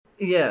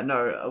Yeah,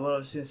 no. What I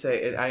was gonna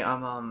say,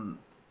 I'm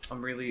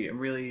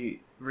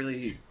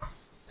really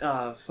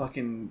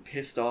fucking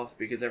pissed off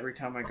because every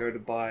time I go to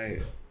buy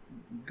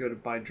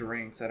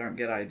drinks, I don't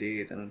get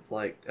ID'd, and it's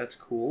like that's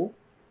cool,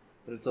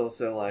 but it's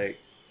also like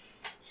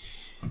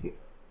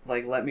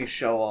let me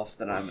show off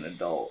that I'm an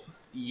adult.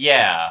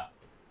 Yeah.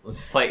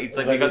 It's like you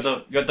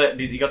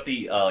got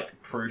the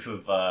like proof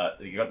of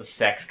you got the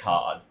sex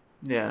card.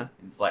 Yeah.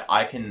 It's like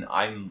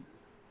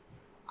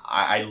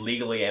I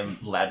legally am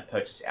allowed to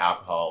purchase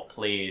alcohol.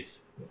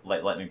 Please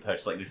let me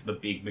purchase like this the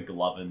big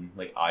McLovin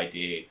like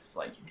ID. It's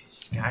like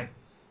I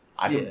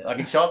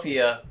can show up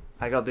here.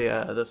 I got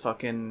the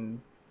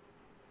fucking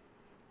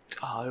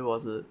who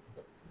was it?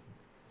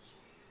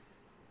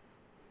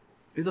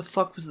 Who the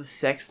fuck was the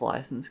sex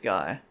license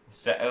guy?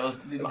 It was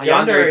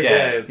Yandere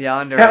Dev.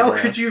 Yandere How Dev.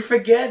 could you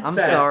forget I'm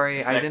that?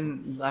 sorry, I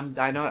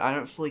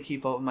don't fully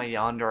keep up with my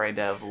Yandere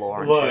Dev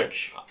lore and Look,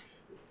 shit.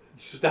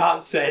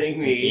 stop sending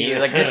me emails.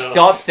 Like just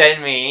stop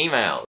sending me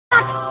emails.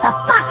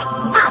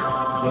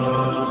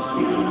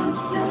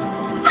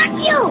 Fuck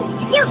you!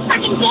 You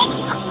fucking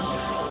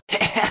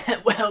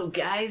dick! Well,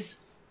 guys,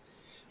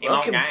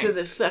 welcome to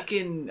the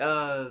fucking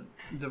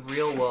the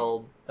Real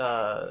World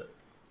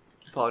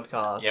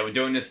podcast. Yeah, we're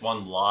doing this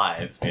one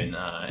live in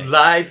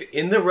Live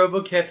in the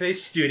Robo-Café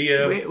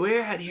studio.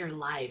 We're out here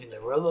live in the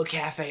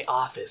Robo-Café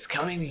office,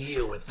 coming to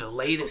you with the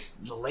latest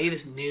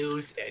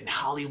news and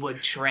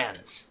Hollywood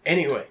trends.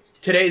 Anyway,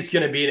 today's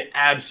gonna be an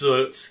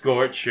absolute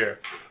scorcher.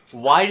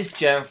 Why is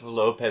Jennifer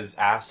Lopez's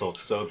asshole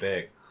so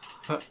big?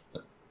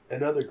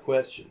 And other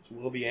questions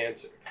will be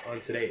answered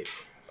on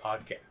today's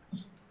podcast.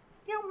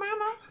 Yo,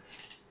 mama.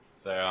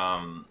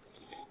 So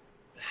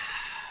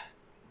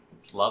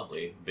it's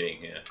lovely being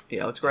here.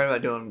 Yeah, what's great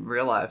about doing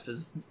real life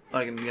is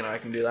I can do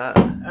that.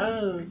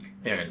 Oh.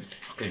 Yeah,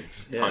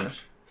 Yeah.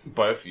 punch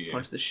both of you.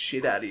 Punch the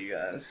shit out of you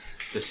guys.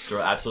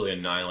 Destroy, absolutely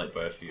annihilate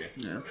both of you.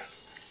 Yeah.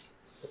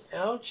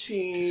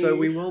 Ouchie. So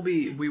we will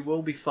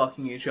be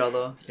fucking each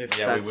other if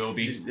Yeah, we that's will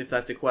be. if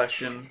that's a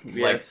question.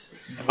 Yes.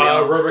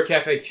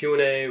 Robo-Café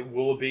Q&A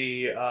will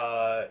be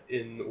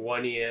in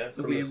 1 year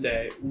from this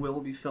day.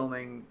 We'll be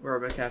filming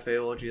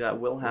Robo-Café Orgy. That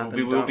will happen.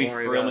 We will Don't be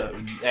worry about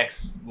it.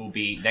 next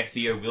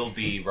video will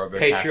be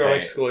Robo-Café. Patreon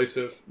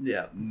exclusive.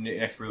 Yeah.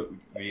 Next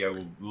video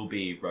will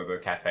be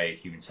Robo-Café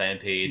Human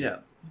Centipede. Yeah.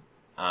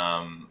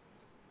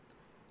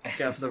 Look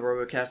out for the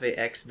Robo-Café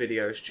X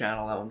videos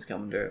channel. That one's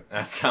coming to.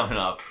 That's coming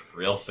up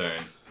real soon.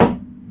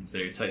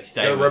 So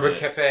stay The with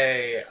it.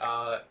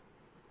 Robo-Café,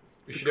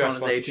 we should do our Connor's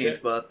sponsorship.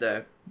 18th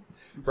birthday.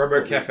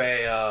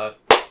 Robo-Café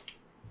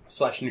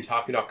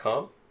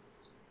 /Nutaku.com.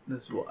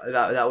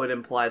 That would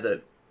imply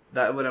that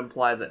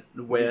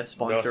we're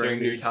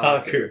sponsoring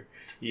Nutaku.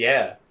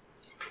 Yeah.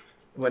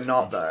 We're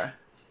not though.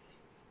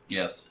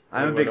 Yes.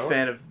 I'm a We're big not?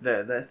 fan of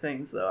their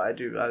things though. I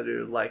do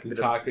like a bit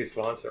of, Nutaku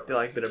sponsor. do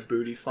like a bit of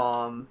Booty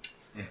Farm,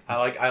 I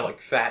like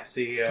Fat a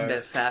bit CEO.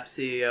 of Fap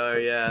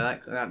CEO, yeah,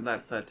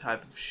 that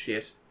type of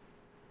shit.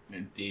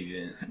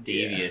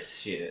 Devious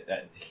shit.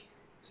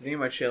 So me and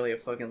my Shelly are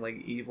fucking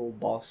like evil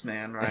boss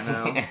man right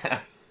now.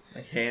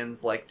 Like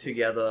hands like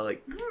together,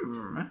 like.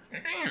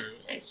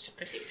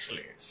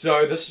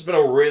 So this has been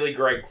a really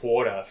great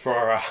quarter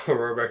for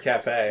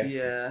Robo-Café.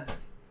 Yeah.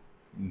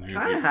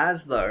 Kind of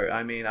has though.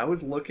 I mean, I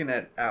was looking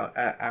at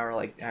our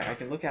like I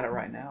can look at it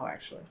right now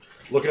actually.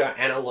 Look at our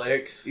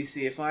analytics. You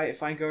see, if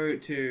I go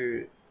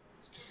to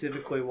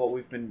specifically what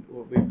we've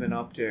been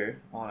up to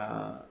on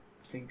I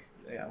think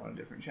on a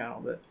different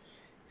channel, but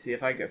see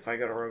if I go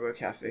to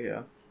Robo-Café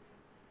here,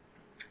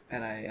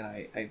 and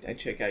I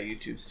check out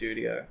YouTube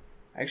Studio.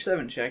 I actually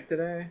haven't checked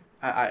today.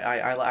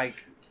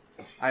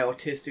 I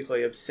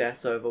autistically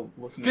obsess over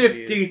looking at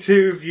views.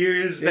 52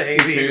 views,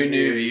 baby. 2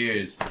 new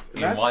views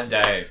in That's- one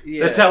day.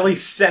 Yeah. That's at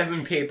least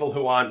 7 people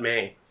who aren't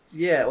me.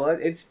 Yeah, well,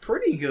 it's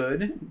pretty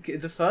good.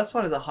 The first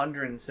one is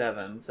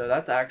 107, so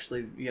that's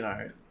actually,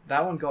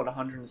 that one got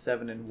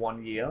 107 in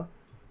 1 year.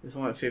 This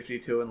one went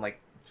 52 in like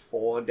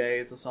 4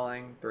 days or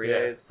something, 3 Yeah.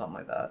 days, something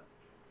like that.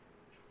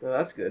 So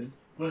that's good.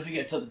 What if it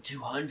gets up to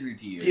 200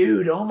 views?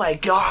 Dude, oh my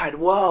god,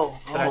 whoa!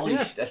 Holy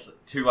shit, that's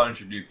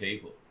 200 new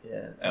people.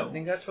 Yeah, Oh. I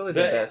think that's really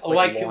the best.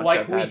 Like launch I've we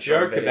had for a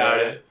joke video. about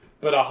it,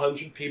 but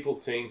 100 people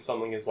seeing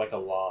something is like a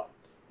lot.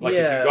 Like if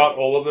Yeah. you got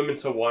all of them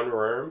into one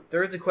room.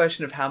 There is a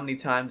question of how many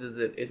times is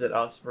it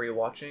us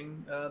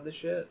rewatching the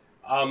shit?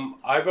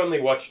 I've only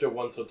watched it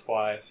once or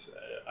twice.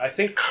 I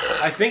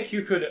think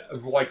you could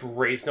like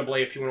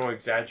reasonably, if you want to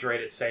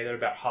exaggerate it, say that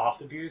about half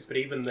the views. But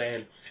even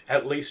then,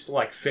 at least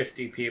like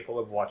 50 people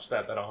have watched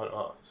that aren't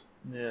us.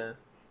 Yeah.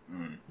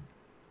 Mm.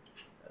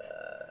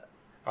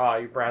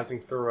 You're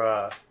browsing through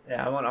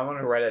Yeah, I'm on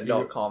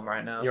Reddit.com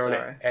right now. you're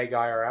Sorry. on Egg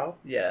IRL.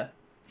 Yeah.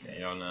 Yeah,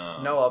 you're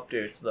on, No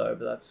updates though,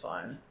 but that's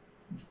fine.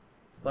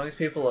 As long as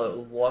people are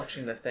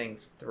watching the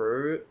things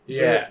through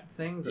Yeah. the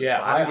things, that's Yeah,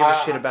 fine. I don't give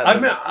a shit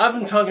about them. I've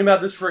been talking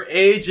about this for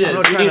ages. I'm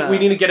not trying to- We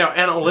need to get our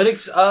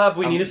analytics up.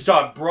 We need to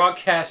start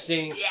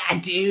broadcasting. Yeah,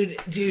 dude,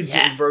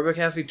 Yeah.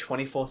 Robo-Café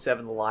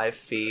 24/7 live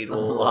feed.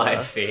 Will,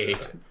 live feed.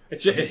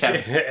 It's just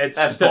That's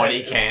just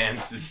body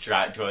cams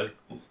distract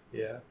us.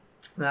 Yeah.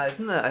 Nah,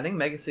 isn't that? I think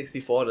Mega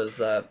 64 does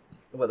that.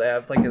 Where they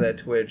have like their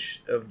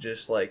Twitch of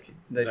just like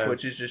their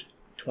Twitch is just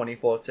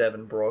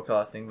 24/7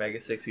 broadcasting Mega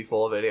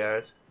 64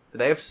 videos. But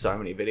they have so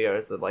many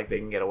videos that like they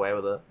can get away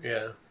with it.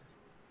 Yeah.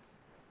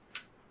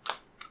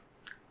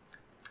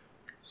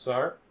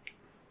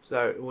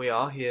 So we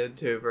are here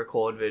to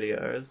record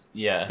videos.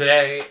 Yeah.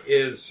 today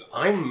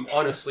I'm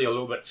honestly a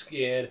little bit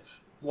scared.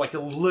 Like a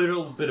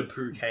little bit of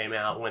poo came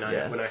out when I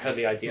heard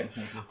the idea.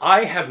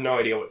 I have no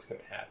idea what's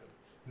going to happen.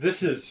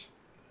 This is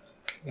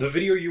the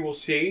video you will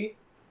see.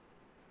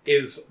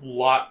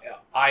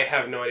 I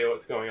have no idea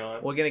what's going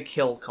on. We're gonna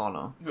kill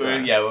Connor. So.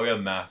 We're gonna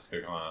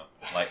massacre Connor.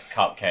 Like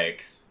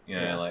cupcakes,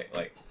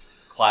 like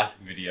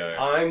classic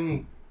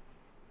video.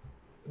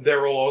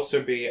 There will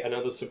also be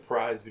another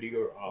surprise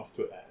video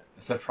after that.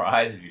 A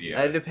surprise video.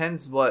 It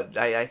depends what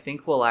I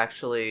think we'll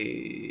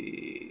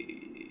actually.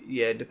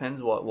 Yeah, it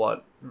depends what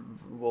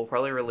we'll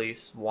probably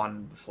release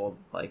one before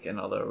like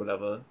another or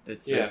whatever.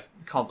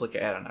 It's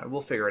complicated. I don't know. We'll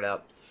figure it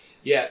out.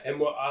 Yeah, and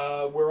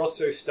we're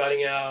also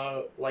starting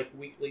our like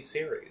weekly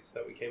series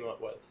that we came up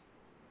with.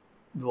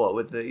 What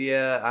with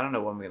the I don't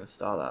know when we're gonna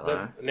start that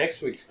though.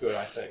 Next week's good,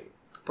 I think.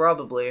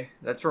 Probably.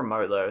 That's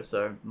remote though,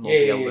 so we'll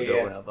be able to do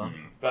it whenever.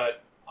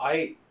 But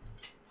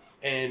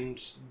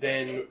and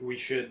then we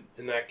should,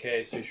 in that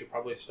case, we should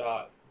probably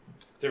start.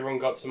 Has everyone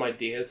got some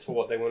ideas for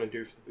what they want to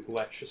do for the big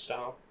lecture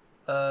style?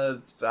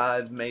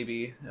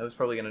 Maybe. I was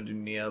probably gonna do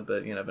Nia,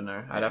 but you never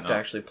know. I'd have to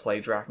actually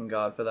play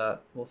Drakengard for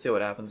that. We'll see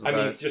what happens with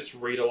those. Just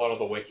read a lot of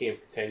the wiki and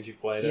pretend you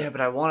played it. Yeah, but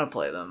I want to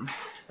play them.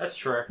 That's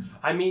true.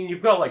 I mean,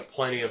 you've got like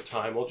plenty of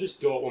time. We'll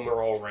just do it when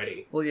we're all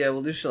ready. Well, yeah,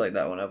 we'll do shit like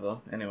that whenever.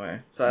 Anyway,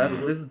 so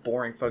this is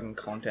boring fucking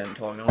content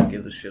talk. I don't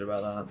give a shit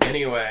about that.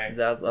 Anyway,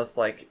 that's us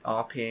like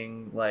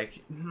RPing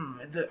like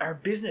our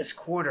business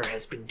quarter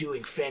has been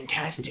doing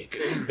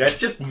fantastic. That's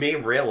just me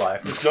in real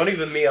life. It's not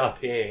even me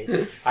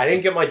RPing. I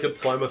didn't get my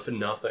diploma for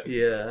nothing.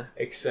 Yeah.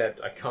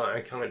 Except I kind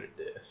of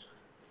did.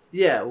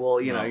 Yeah, well,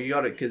 you know, you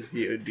got it because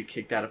you would be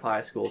kicked out of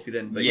high school if you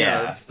didn't.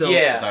 But still,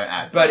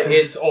 but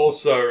it's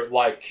also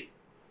like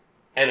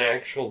an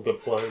actual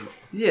diploma.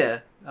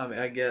 Yeah, I mean,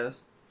 I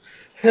guess.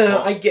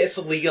 I guess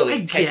legally.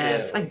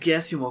 I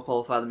guess you're more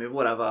qualified than me.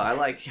 Whatever. I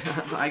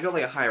got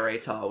like a high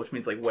ratar, which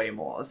means like way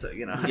more. So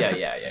you know.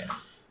 Yeah.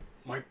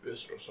 My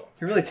business. You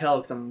can really tell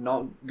because I'm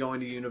not going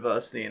to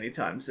university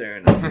anytime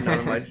soon. And none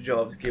of my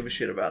jobs give a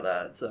shit about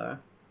that. So.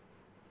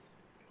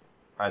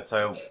 Alright,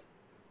 so.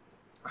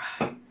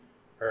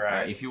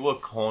 Alright. If you were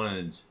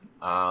cornered,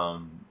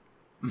 I'm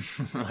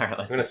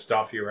gonna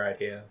stop you right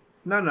here.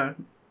 No.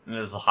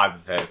 This is a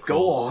hypothetical.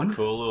 Go on.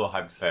 Cool little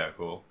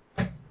hypothetical.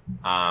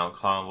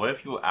 Colin, what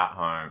if you were at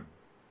home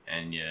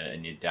and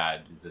your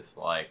dad is just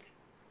like,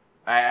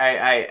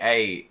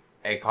 hey,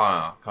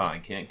 Connor,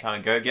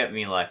 can go get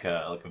me like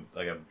a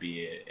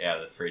beer out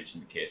of the fridge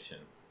in the kitchen,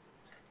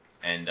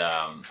 and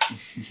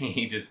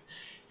he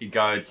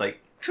goes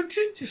like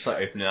just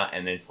like open it up,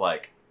 and it's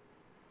like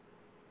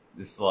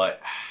this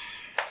like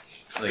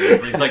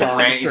he's like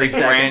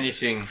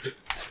brandishing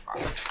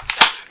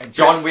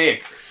John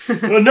Wick.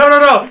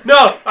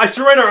 No! I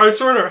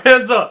surrender!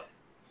 Hands up!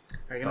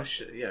 Are you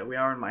gonna we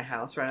are in my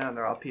house right now, and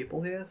there are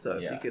people here. So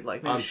if you could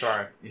like, I'm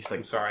sorry.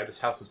 I'm sorry. This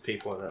house has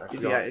people in it.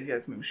 If you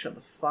guys maybe shut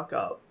the fuck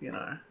up, you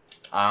know.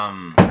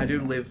 I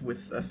do live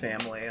with a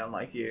family,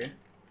 unlike you.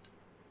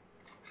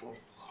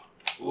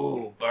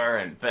 Ooh,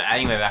 burn. But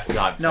anyway, back to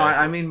the No,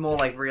 I mean more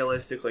like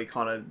realistically,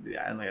 Connor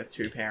only has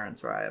two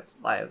parents, right?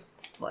 I have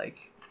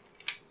like.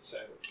 So.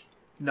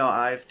 No,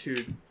 I have two.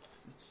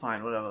 It's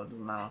fine, whatever. It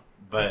doesn't matter.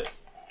 But.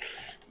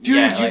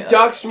 Dude, you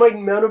doxed my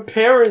amount of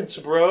parents,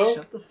 bro.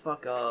 Shut the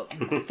fuck up.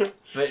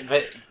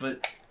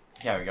 but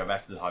yeah, we go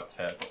back to the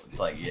hypothetical. It's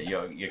like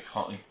your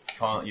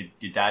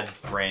dad's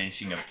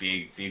brandishing a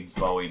big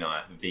Bowie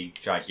knife, a big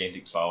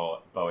gigantic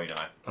Bowie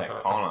knife. It's like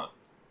Connor,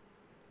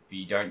 if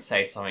you don't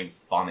say something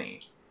funny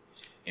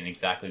in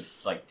exactly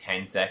like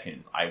 10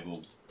 seconds, I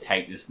will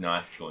take this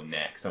knife to your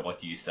neck. So what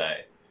do you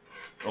say,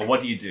 or what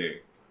do you do?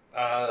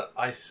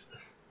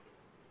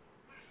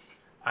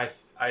 I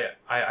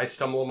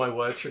stumble on my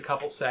words for a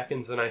couple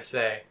seconds and I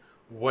say,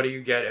 what do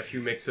you get if you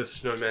mix a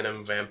snowman and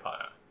a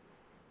vampire?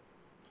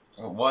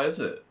 What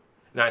is it?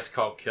 Nice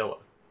called killer.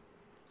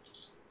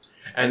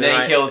 And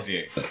then he kills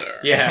you.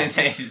 Yeah.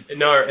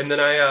 No, and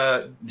then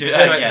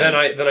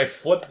I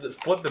flip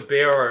the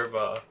bear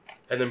over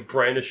and then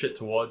brandish it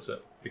towards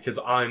it. Because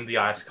I'm the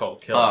ice cold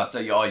killer. Oh, so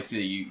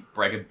you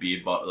break a beer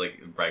bottle,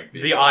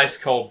 the ice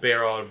cold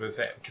bear out of his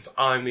head, because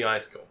I'm the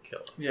ice cold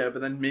killer. Yeah,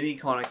 but then Mini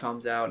Connor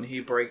comes out and he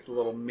breaks a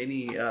little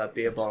mini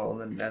beer bottle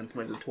and then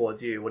points it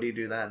towards you. What do you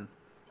do then?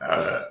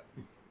 I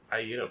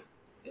eat him.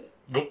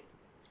 Nope.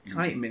 You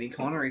can't eat Mini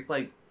Connor. He's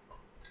like.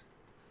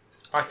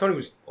 I thought he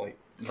was like.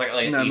 It's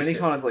like no, Mini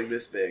Connor's like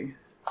this big.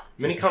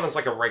 Mini Connor's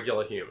like a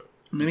regular human.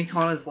 Mini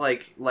Connor's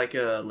like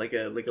a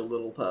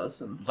little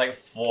person. It's like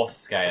fourth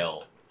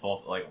scale.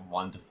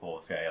 1 to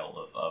 4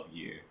 scale of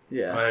you.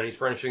 Yeah. And he's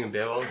brandishing a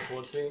beer bottle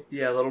towards me?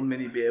 Yeah, a little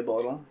mini beer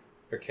bottle.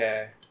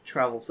 Okay.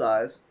 Travel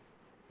size.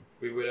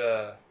 We would,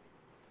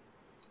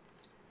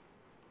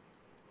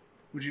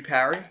 Would you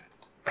parry?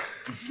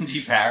 Did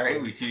you parry?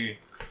 Would you?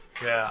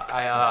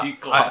 Yeah, Did you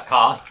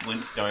cast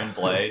Flintstone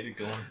Blade?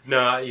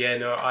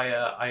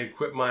 I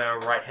equip my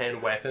right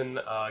hand weapon,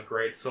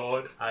 great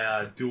sword.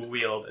 I dual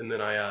wield, and then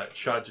I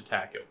charge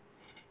attack him.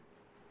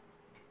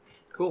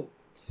 Cool.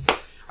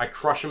 I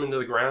crush him into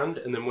the ground,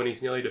 and then when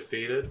he's nearly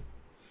defeated,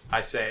 I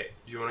say,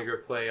 "Do you want to go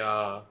play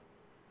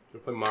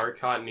Mario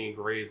Kart?" And he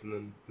agrees,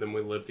 and then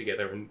we live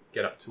together and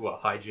get up to a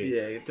high G.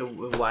 Yeah, you get to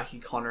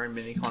wacky Connor and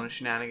mini Connor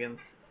shenanigans.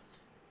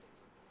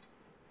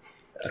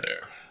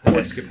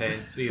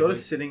 Escapades. Sort of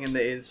sitting in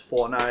the is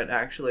Fortnite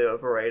actually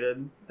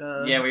overrated?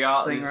 Yeah, we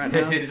are. Thing right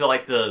This now? is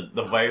like the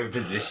way we're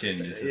positioned.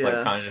 This is like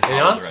Yeah. kind of. The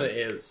answer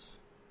is,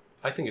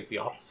 I think it's the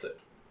opposite.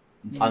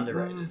 It's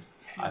underrated.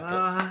 I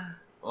thought.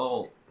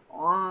 Oh.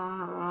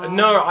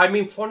 No, I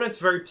mean Fortnite's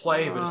very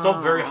played, but it's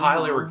not very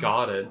highly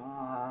regarded.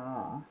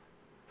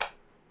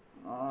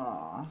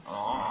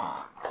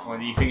 What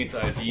do you think it's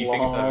over? Do you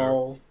think it's over?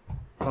 Lol.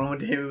 Connor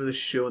went to hit me with a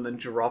shoe and then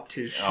dropped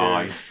his shoe.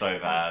 Oh, he's so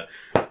bad.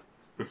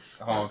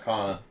 Come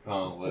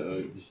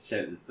on, just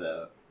check this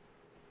out.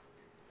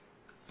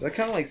 They're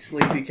kind of like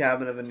Sleepy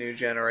Cabin of a new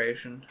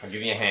generation. I'll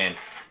give you a hand.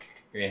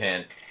 Give me a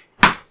hand.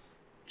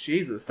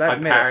 Jesus, I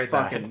that made a parried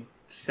that. fucking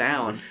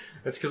sound.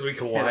 That's because we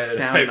collided.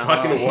 sound I and a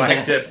fucking half.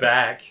 whacked it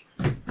back.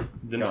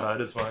 Didn't God.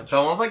 hurt as much.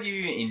 So what if I give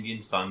you an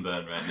Indian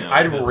sunburn right now?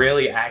 I'd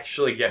really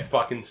actually get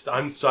fucking.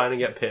 I'm starting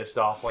to get pissed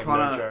off. Like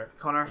no joke.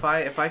 Connor,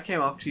 if I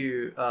came up to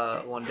you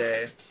one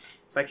day,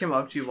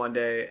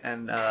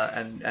 and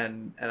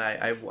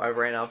I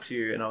ran up to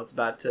you and I was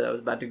about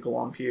to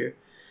glomp you,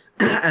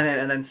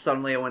 and then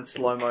suddenly it went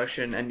slow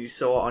motion and you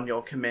saw on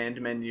your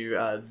command menu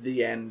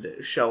the end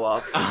show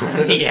up.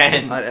 The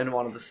end. In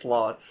one of the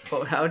slots.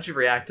 How would you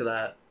react to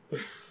that?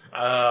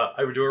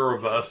 I would do a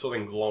reversal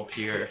and glomp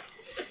here.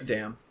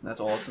 Damn, that's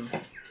awesome.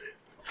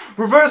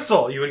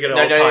 Reversal! You would get all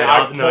tied up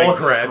I'd and then I'd pause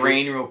the grab you.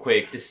 screen real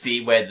quick to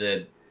see where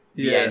the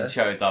Yeah. end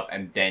shows up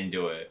and then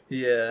do it.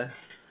 Yeah.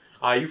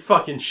 You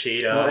fucking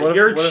cheater. What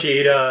You're if- a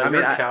cheater. I mean,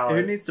 You're a coward.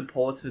 who needs to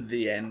pause for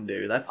the end,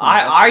 dude? That's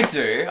I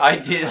do. I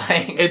did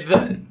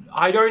like.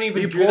 I don't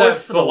even you do that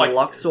pause for the like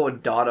Luxor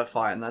data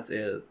fight, and that's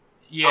it.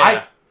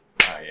 yeah.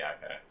 Oh yeah,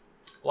 okay.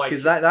 Like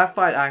Because that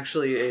fight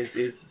actually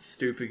is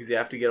stupid because you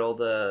have to get all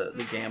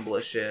the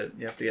gambler shit.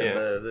 You have to get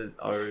the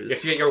O's. you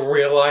have to get your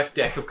real life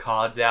deck of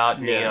cards out,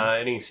 and Yeah.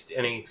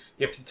 any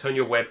you have to turn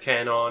your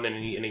webcam on, and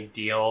any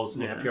deals,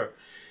 and Yeah.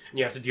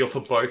 you have to deal for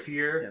both of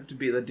you, You have to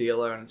be the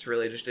dealer, and it's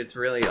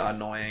really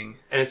annoying.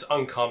 and it's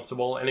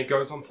uncomfortable, and it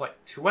goes on for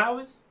like 2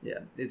 hours. Yeah,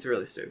 it's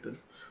really stupid.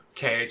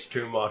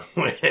 KH2 mod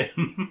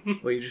win.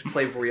 Where you just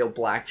play real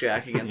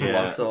blackjack against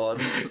Yeah. Luxor.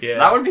 Yeah,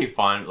 That would be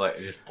fun. Like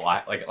just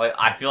black. Like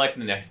I feel like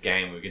the next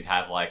game we could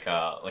have like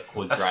a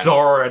quadrat.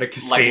 Zora at a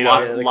casino.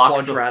 Like, Yeah, the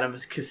Luxor-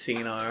 Quadratimus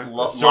Casino. Zora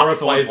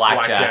Luxor plays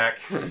blackjack.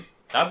 blackjack.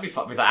 That would be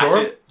fun. Because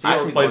Zora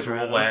actually plays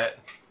Quadratum. roulette.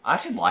 I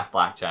actually like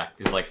blackjack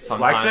because like sometimes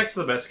Blackjack's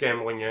the best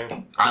gambling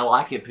game. I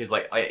like it because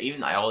like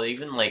I'll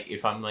even like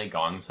if I'm like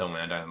going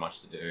somewhere and I don't have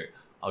much to do,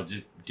 I'll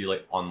just do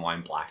like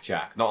online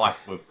blackjack. Not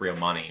like with real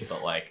money,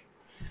 but like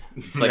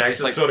it's like Max just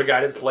the like sort of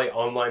guy to play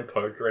online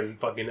poker and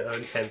fucking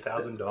earn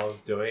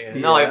 $10,000 doing it.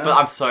 no, like, Yeah. but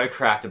I'm so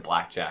cracked at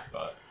blackjack,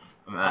 but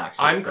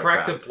I'm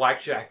cracked at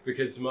blackjack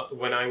because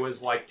when I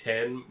was like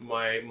 10,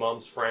 my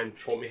mom's friend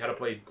taught me how to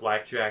play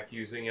blackjack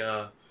using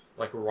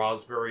like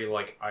raspberry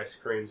like ice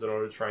creams in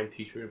order to try and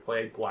teach me to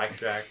play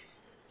blackjack.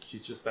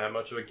 She's just that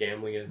much of a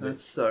gambling addict.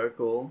 That's so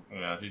cool.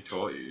 Yeah, who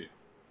taught you?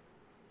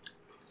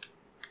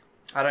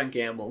 I don't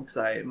gamble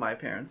because my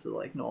parents are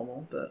like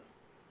normal, but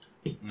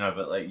No,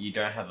 but like you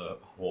don't have a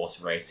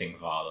horse racing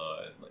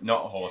father,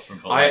 not a horseman.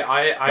 But I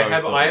those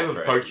have sort a of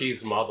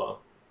races. pokies mother.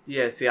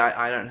 yeah. See,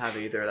 I don't have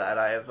either of that.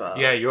 I have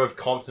Yeah, you have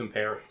competent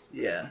parents.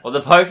 yeah. Well,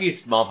 the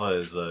Pokey's mother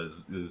is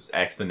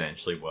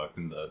exponentially worse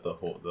than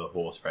the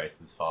horse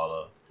racer's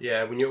father.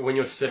 Yeah, when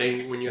you're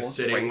sitting Horse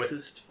sitting with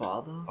racist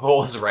father.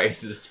 Horse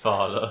racist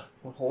father.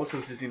 What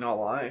horses does he not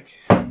like?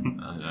 I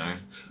don't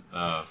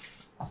know.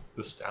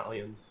 the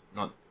stallions.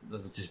 Not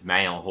those are just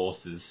male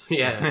horses.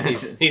 Yeah,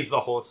 he's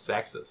the horse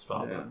sexist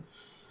father. Yeah.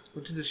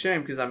 Which is a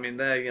shame because I mean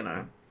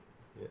they're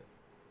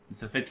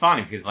It's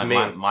funny because To like me,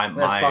 my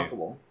they're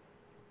fuckable.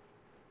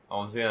 I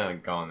was gonna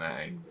go on that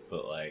angle,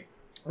 but like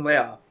They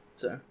are.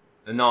 So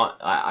they're not.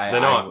 They're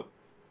not.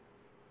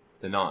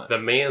 They're not. The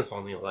man's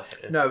on the other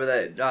hand. no, but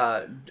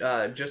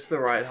they just the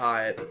right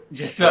height.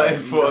 Just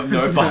for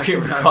no bucket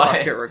No required.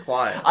 bucket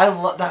required. I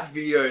love that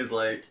video. Is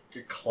like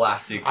a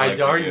classic. I like,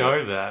 don't video.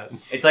 know that.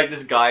 It's like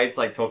this guy's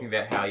like talking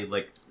about how he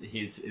like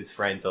his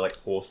friends are like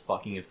horse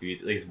fucking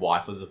enthusiasts. His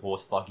wife was a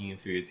horse fucking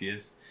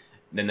enthusiast.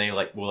 Then they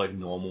like were like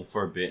normal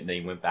for a bit, and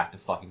then he went back to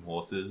fucking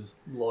horses.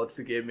 Lord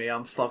forgive me,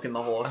 I'm fucking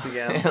the horse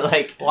again.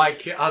 like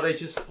Like, are they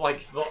just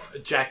like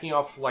jacking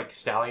off like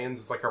stallions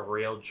is like a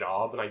real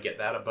job, and I get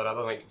that, but are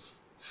they like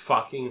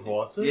fucking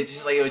horses? it's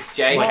just like it was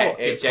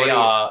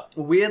Well, JR.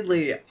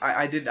 Weirdly,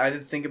 I did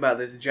think about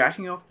this.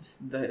 Jacking off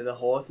the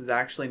horse is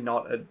actually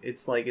not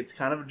it's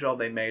kind of a job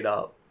they made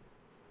up.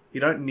 You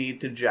don't need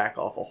to jack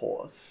off a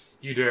horse.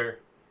 You do.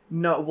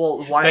 No,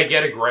 well, why... They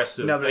get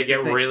aggressive. No, but they it's the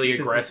get thing- really it's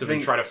the aggressive thing-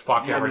 and try to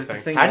fuck yeah, but it's the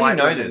everything. thing How do you white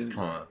know women- this,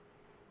 Connor?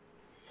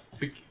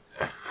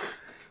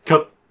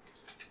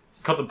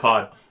 Cut the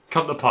pod.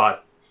 Cut the pod.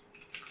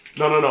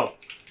 No.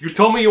 You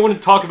told me you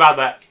wouldn't talk about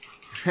that.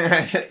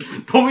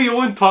 Told me you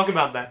wouldn't talk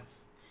about that.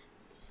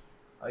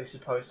 Are you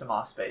supposed to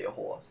masturbate your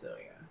horse? There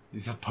we go.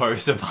 You're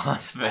supposed to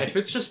masturbate. If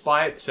it's just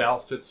by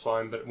itself, it's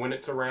fine. But when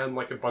it's around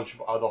like a bunch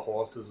of other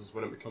horses, is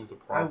when it becomes a I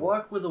problem.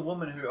 worked with a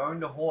woman who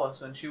owned a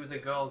horse when she was a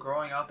girl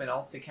growing up in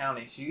Ulster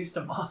County. She used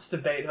to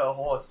masturbate her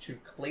horse to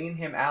clean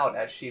him out,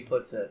 as she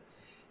puts it.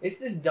 Is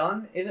this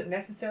done? Is it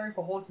necessary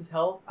for horses'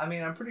 health? I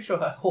mean, I'm pretty sure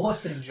her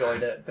horse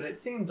enjoyed it, but it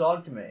seems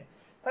odd to me.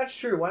 That's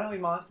true. Why don't we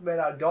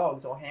masturbate our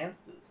dogs or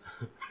hamsters?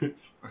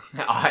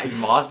 I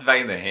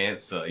masturbating the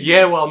hamster.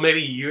 Yeah, well,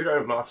 maybe you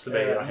don't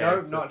masturbate your No,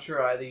 hamster. not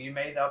true either. You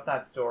made up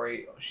that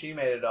story, she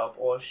made it up,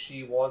 or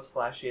she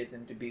was/is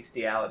into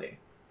bestiality.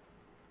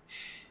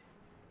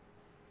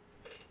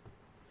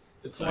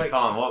 It's So, like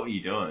Colin, what were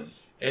you doing?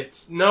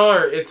 it's on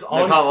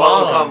Colin,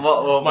 farms.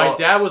 what- My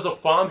dad was a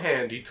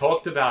farmhand. He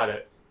talked about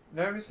it.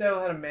 Nervous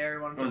Sale had a mare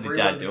who wanted What was to your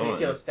breed dad with a doing?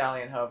 particular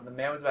stallion home. The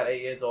mare was about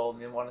 8 years old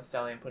and didn't want a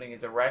stallion putting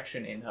his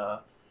erection in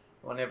her.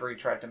 Whenever he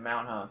tried to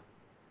mount her,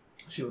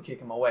 she would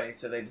kick him away,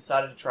 so they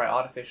decided to try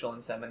artificial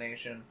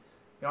insemination.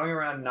 Going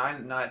around 9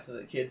 at night so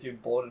that kids who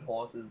boarded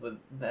horses would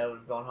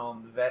have gone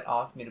home. The vet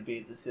asked me to be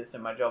his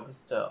assistant. My job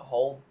was to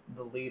hold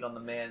the lead on the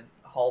mare's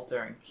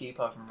halter and keep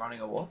her from running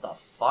away. What the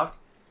fuck?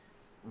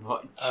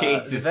 What? The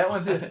Jesus. vet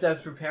went through the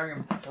steps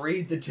preparing to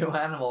breed the two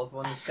animals.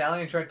 When the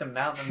stallion tried to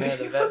mount the mare,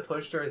 the vet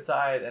pushed her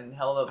aside and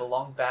held up a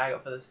long bag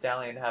for the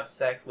stallion to have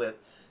sex with.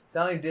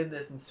 Stallion did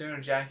this and soon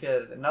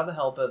ejaculated. Another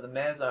helper, the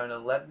mare's owner,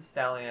 led the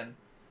stallion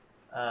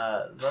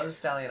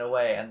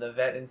away, and the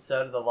vet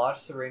inserted a large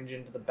syringe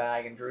into the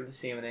bag and drew the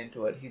semen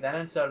into it. He then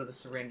inserted the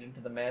syringe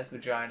into the mare's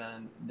vagina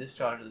and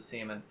discharged the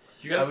semen.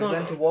 Do you I guys was know?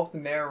 then to walk the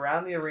mare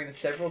around the arena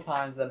several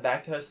times, then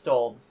back to her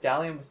stall. The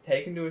stallion was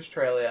taken to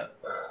Australia,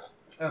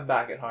 and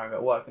back at home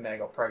at work, the mare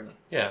got pregnant.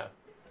 Yeah,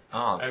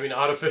 Oh. I mean,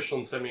 artificial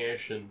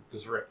insemination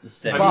is right.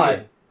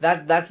 But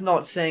that's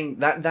not saying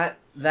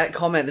that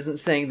comment isn't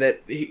saying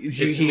that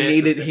he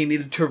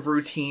needed to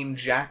routine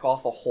jack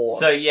off a horse.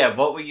 So yeah,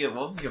 what was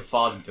your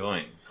father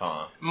doing,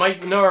 Connor? My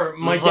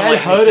It's dad like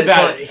heard Mr.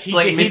 about it's it.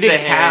 like He Mr. did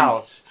Hands.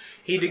 cows.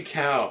 He did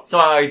cows. So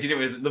I did it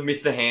was the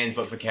Mr. Hands,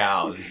 but for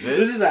cows. Is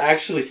This is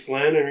actually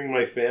slandering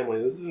my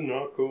family. This is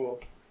not cool.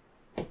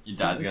 Your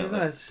dad's this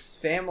gonna. isn't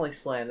a family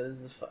slander.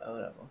 This is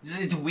whatever.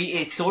 It's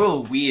weird. It's sort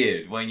of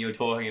weird when you're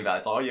talking about.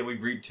 It's like, oh yeah, we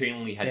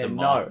routinely had Yeah, to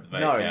no,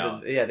 masturbate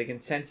cows. the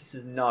consensus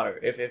is no.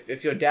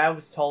 If your dad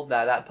was told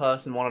that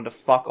person wanted to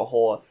fuck a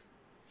horse.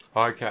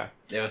 Okay.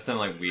 There was some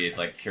like weird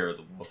like Kira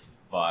the Wolf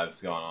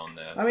vibes going on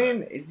there. I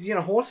mean, it's,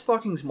 horse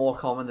fucking's more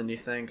common than you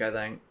think. I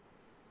think.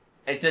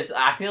 it's just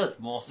I feel it's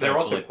more so. They're for,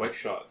 also like, quick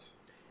shots.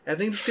 I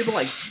think just people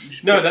like.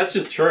 No, that's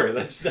just true.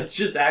 That's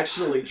just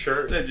actually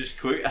true. They're just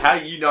quick. How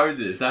do you know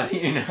this? How do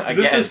you know?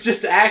 This is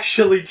just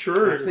actually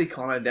true. I see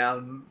Connor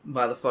down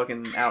by the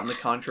fucking out in the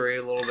country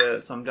a little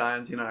bit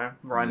sometimes.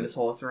 Riding his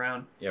horse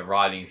around. Yeah,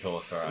 riding his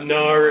horse around.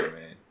 No. You know what I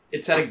mean?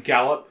 It's at a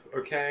gallop,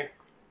 okay?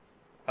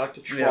 I like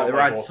to trot Yeah, he my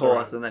rides his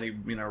horse around. and then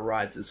he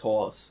rides his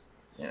horse.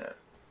 Yeah.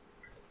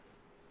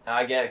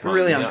 I get it. It's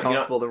really You know-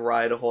 uncomfortable to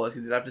ride a horse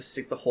because you'd have to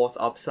stick the horse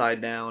upside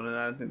down, and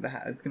I don't think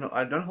it's gonna.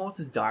 Don't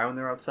horses die when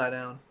they're upside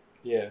down?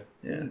 Yeah.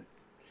 Yeah,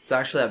 it's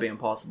actually that'd be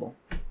impossible.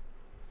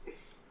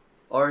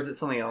 Or is it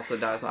something else that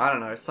dies? I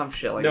don't know. Some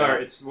shit like No,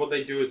 that. it's what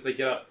they do is they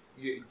get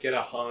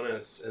a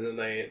harness and then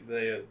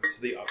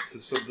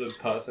so the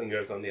person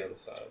goes on the other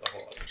side of the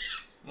horse.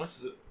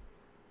 What's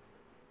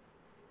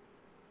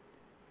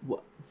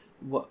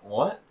What?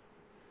 what?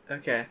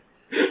 Okay,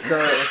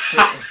 so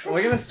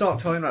we're gonna stop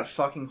talking about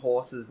fucking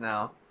horses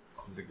now.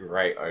 It's a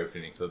great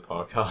opening for the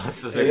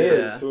podcast. It Isn't it?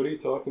 is. What are you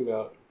talking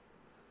about?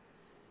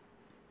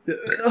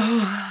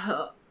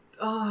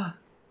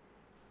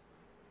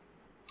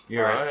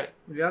 You're right.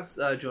 Would you guys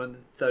join the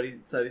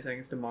 30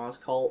 Seconds to Mars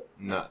cult?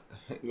 No,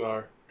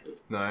 No.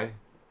 no.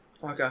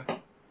 Okay.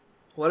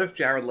 What if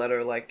Jared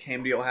Leto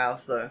came to your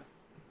house though?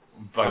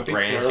 By I'd be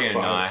brandishing a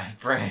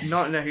terrified. knife.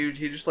 No, he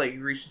just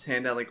reached his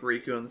hand out like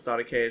Riku in the start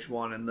of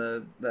KH1 and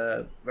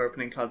the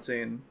opening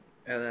cutscene,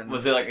 and then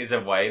Was there is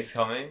there waves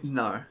coming?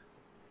 no,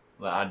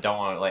 Like, I don't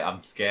want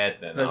I'm scared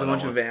then. there's I a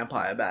bunch of don't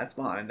vampire bats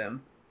behind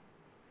him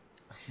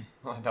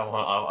want, I don't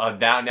want.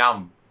 Now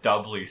I'm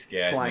doubly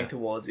scared. flying now.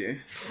 towards you.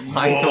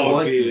 Flying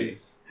towards me.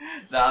 Monkeys.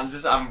 No,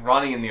 I'm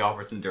running in the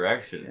opposite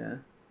direction. Yeah,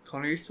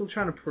 Connor, are you still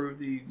trying to prove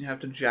that you have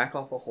to jack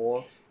off a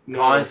horse? No.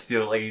 Connor's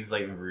still he's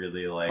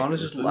really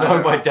Connor's just no,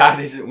 laughing. my dad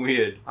isn't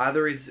weird.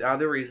 Either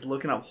he's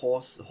looking up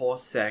horse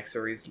sex,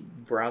 or he's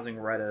browsing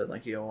Reddit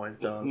like he always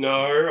does.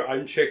 No,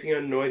 I'm checking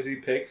on Noisy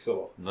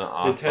Pixel. The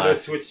Nintendo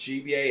Switch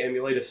GBA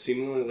emulator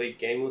seemingly leaked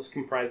game list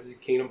comprises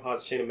Kingdom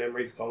Hearts Chain of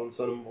Memories, Golden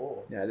Sun, and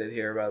more. Yeah, I did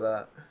hear about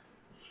that.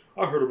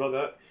 I heard about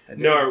that. I did.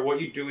 No,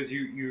 what you do is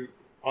you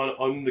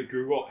on the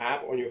Google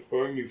app on your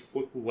phone, you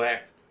flick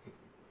left,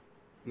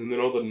 and then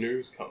all the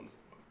news comes.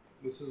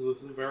 This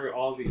is very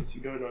obvious.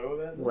 You don't know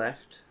about that?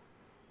 Left.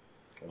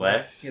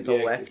 Left? You get the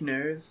Yeah. left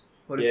nose.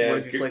 What if, Yeah, what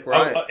if you Go- flick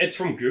right? it's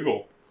from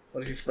Google.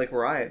 What if you flick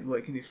right?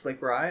 What, can you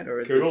flick right? Or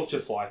is Google's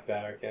this just like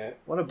that, okay?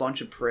 What a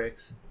bunch of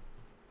pricks.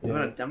 Yeah.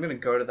 I'm gonna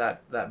go to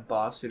that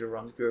bastard who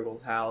runs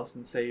Google's house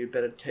and say you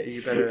better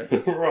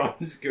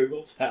Runs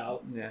Google's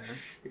house. yeah.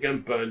 You're gonna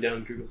burn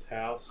down Google's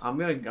house. I'm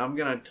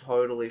gonna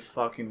totally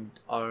fucking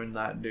own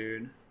that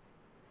dude.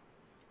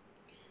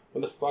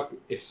 What the fuck?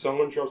 If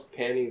someone drops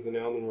panties in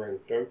Elden Ring,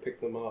 don't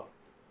pick them up.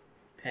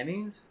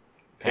 Pennies?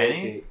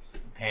 Pennies?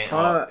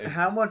 Connor,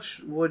 how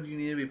much would you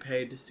need to be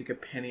paid to stick a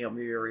penny up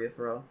your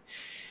urethra?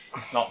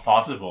 It's not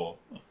possible.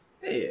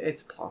 Hey,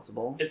 it's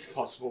possible. It's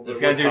possible, but It's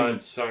it gonna would do-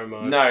 hurt so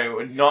much. No,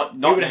 not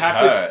You would just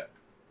have to- hurt.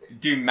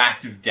 Do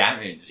massive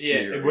damage. Yeah,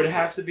 to your it would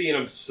have to be an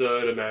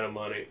absurd amount of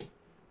money.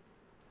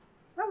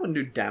 That wouldn't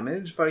do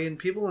damage. Fucking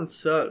people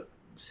insert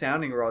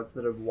sounding rods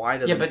that are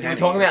wider Yeah, than but pennies.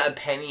 we're talking about a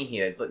penny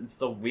here. It's like it's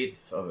the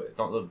width of it. It's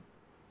not the.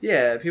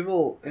 Yeah,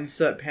 people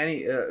insert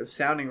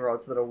sounding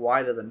rods that are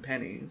wider than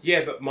pennies.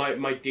 Yeah, but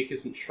my dick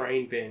isn't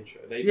trained, Banjo.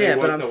 They Yeah,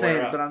 work but I'm their way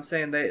saying, up. but I'm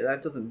saying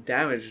that doesn't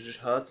damage. It just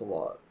hurts a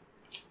lot.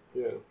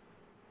 Yeah.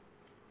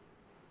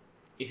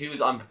 If he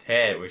was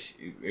unprepared, which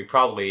it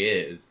probably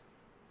is,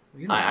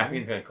 You know, I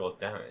think it's going to cause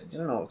damage. you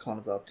don't know what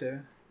Connor's up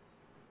to.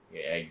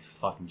 Yeah, he's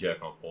fucking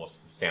jerking off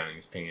horses, sounding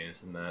his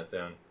penis and that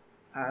sound.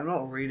 I'm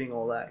not reading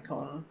all that,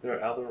 Connor. There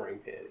are other ring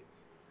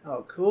panties.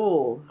 Oh,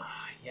 cool.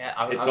 Yeah,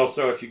 It's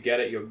also, if you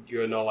get it,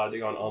 you're not allowed to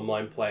go on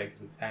online play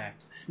because it's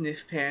hacked.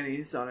 Sniff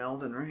panties on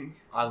Elden Ring.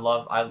 I've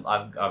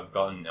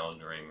gotten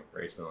Elden Ring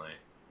recently.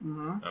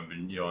 Mm-hmm. I've been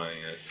enjoying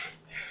it.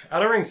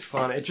 Elden Ring's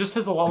fun. It just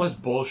has a lot less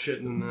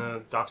bullshit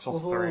than Dark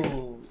Souls 3.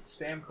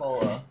 Spam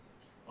caller.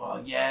 Oh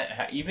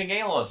yeah, you've been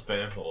getting a lot of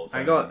spam calls. I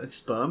haven't got you?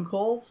 sperm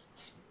calls?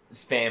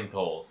 Spam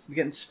calls. You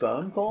getting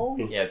sperm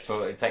calls? Yeah,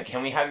 it's like,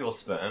 can we have your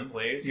sperm,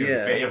 please?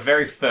 Yeah. You're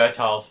very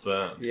fertile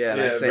sperm. Yeah, and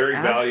Yeah, I say very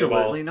valuable.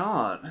 absolutely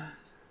not.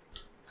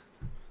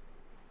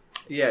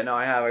 Yeah, no,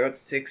 I have. I got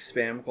 6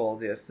 spam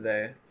calls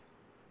yesterday.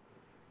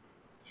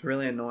 It's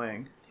really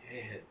annoying.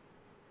 Yeah.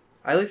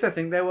 At least I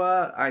think they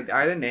were. I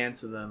didn't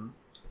answer them.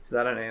 Because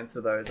I don't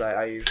answer those.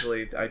 I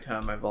usually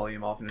turn my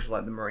volume off and just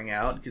let them ring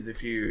out. Because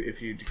if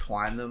you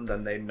decline them,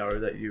 then they know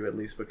that you at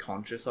least were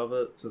conscious of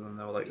it. So then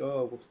they were like,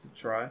 oh, we'll still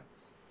try.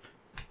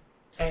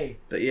 Hey.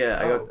 But yeah,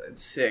 I Oh. got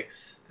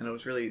 6. And it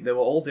was really... They were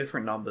all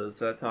different numbers.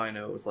 So that's how I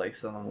knew it was like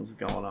someone was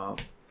going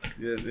up.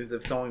 Because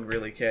if someone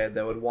really cared,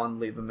 they would 1,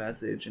 leave a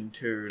message, and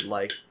 2,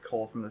 like,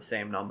 call from the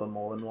same number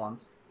more than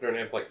once. They don't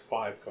have like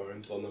 5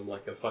 phones on them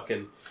like a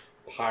fucking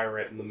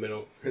pirate in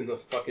the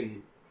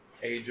fucking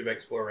age of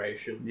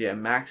exploration. Yeah,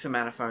 max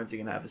amount of phones you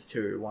can have is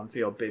 2. 1 for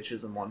your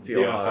bitches and 1 for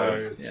your Yeah,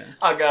 hoes. hoes. Yeah.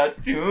 I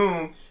got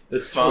 2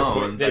 There's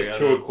phones. There's I got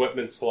 2 them.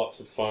 equipment slots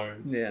of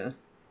phones. Yeah.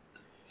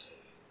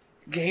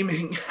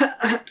 Gaming.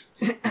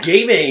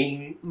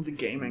 Gaming! The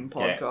gaming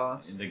Yeah.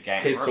 podcast. The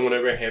game. Hit someone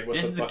over the head with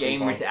This a is the fucking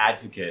gamer's bomb.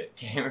 advocate.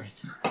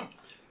 Gamers.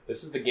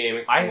 This is the game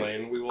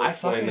explain. We will I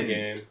explain the fucking-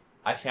 game.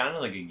 I found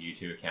like a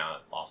YouTube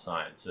account last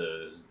night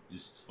to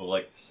just for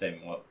like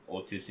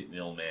autistic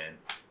middleman.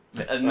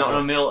 Not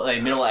a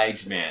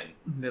middle-aged man.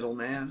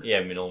 Middleman.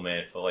 Yeah,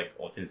 middleman for like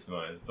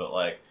autismos, but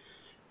like,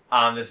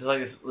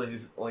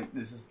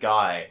 this is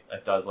guy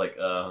that does like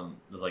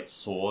there's like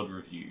sword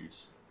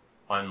reviews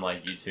on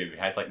like YouTube. It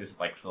has like this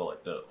like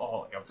sort of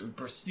like like a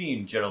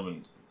pristine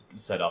gentleman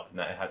set up, and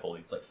that it has all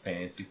these like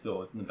fancy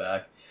swords in the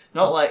back.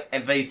 Not like,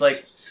 but he's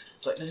like,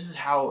 it's like this is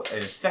how an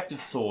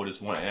effective sword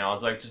is won. And I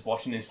was like just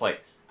watching this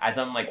like as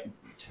I'm like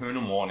 2 in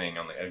the morning,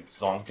 I'm like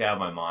zonked out of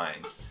my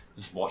mind,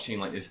 just watching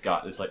like this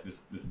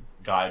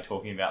guy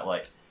talking about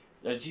like.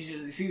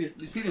 You see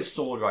this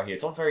sword right here?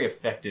 It's not very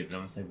effective, and I'm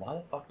gonna say, why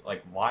the fuck?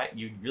 Like, why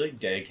you really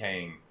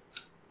dedicating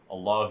a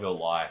lot of your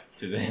life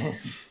to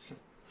this?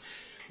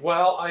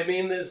 Well, I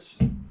mean,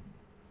 there's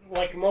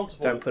like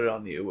multiple. Don't put it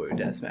on the Uwu,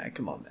 Desmac.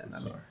 Come on, man.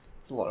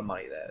 It's a lot of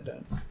money there.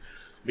 Don't.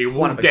 The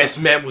one of a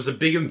investment was a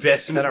big They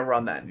investment. don't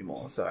run that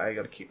anymore, so I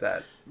got to keep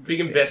that. Big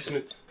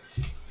investment.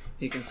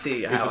 You can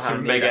see There's how a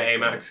neat mega I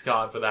can- Amex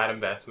card for that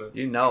investment.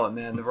 You know it,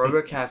 man. The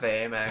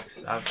Robo-Café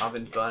Amex. I've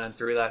been burning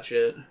through that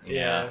shit.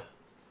 Yeah.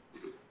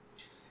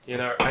 You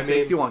know, I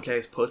mean,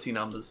 61K's pussy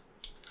numbers.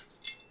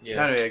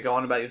 yeah. Anyway, go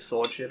on about your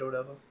sword shit or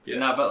whatever. Yeah.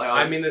 No, but like,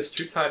 I mean, there's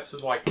 2 types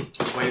of like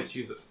ways to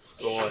use a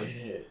sword.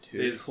 Shit,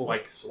 There's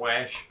like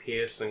slash,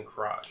 pierce, and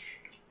crush.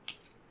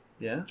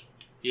 Yeah?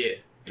 Yeah.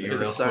 you're a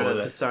real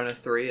Persona, sword. Persona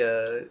 3,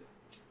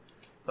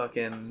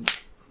 fucking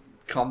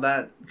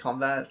combat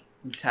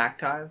attack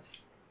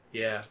types.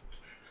 Yeah.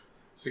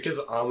 It's because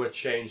armor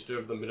changed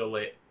over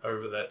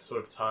over that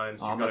sort of time.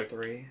 So Armor you've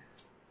got 3.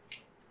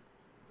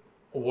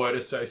 a word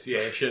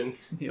association.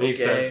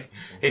 Okay.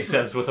 He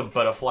says with a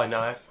butterfly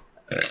knife.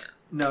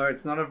 No,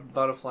 it's not a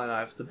butterfly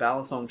knife. It's a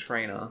balisong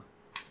trainer.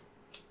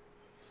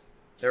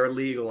 They're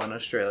illegal in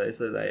Australia,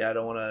 so I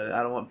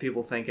don't want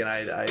people thinking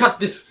I Cut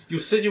this! You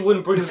said you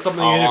wouldn't bring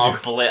something in the I'll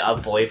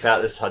interview. bleep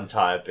out this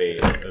entire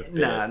beat.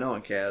 Nah, no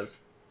one cares.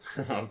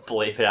 I'll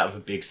bleep it out with a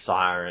big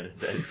siren.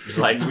 It's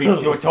like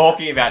we're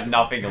talking about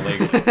nothing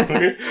illegal.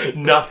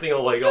 Nothing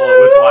illegal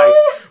with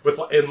with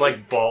in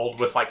like bold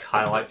with like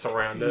highlights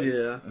around it.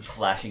 Yeah.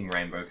 Flashing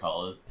rainbow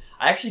colors.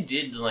 I actually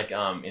did like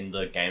in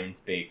the Game and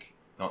Speak.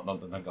 Not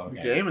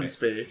Game and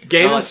Speak.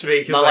 Game No, and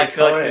Speak is like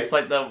iconic. it's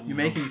like the You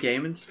making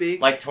Game and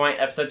Speak? like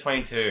episode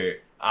 22.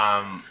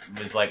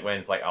 Was like when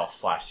it's like I'll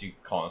slash you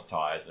Connor's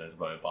tires and his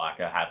motorbike.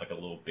 I had like a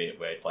little bit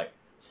where it's like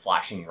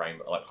flashing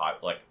rainbow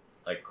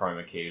like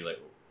chroma key like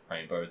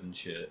rainbows and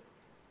shit.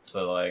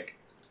 So like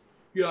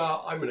Yeah,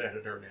 I'm an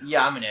editor now.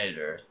 yeah, I'm an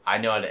editor. I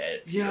know how to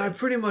edit. Yeah, I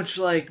pretty much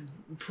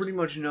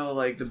know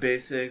like the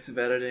basics of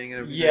editing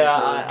and everything. Yeah,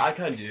 so- I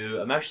kind of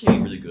do. I'm actually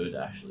really good,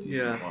 actually.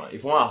 Yeah.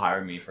 If you want to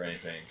hire me for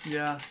anything,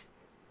 Yeah.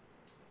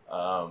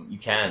 you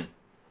can.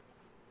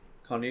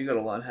 Connor, you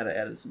gotta learn how to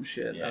edit some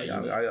shit. Yeah,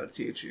 I gotta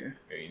teach you.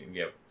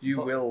 Yeah.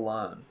 You will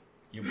learn.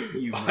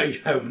 You I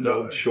have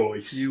no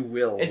choice. You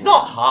will. It's learn.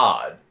 not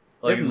hard.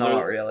 Like, It's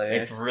not really.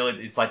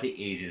 It's like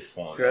the easiest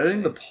form. If you're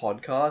editing the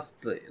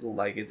podcast,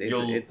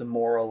 You'll- it's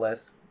more or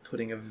less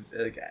putting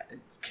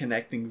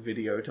connecting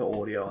video to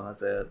audio, and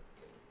that's it.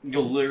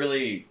 You'll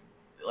literally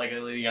like the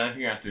only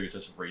thing you have to do is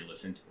just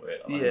re-listen to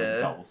it on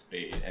double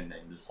speed, and then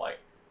just like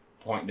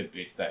point to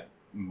bits that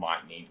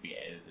might need to be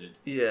edited.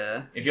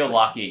 Yeah. If you're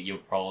lucky, you'll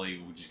probably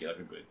will just get like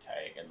a good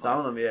take. And Some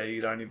of them, yeah,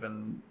 you don't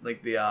even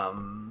like the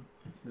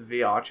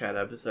VR chat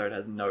episode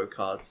has no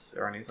cuts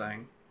or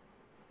anything,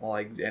 or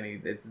like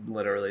any. It's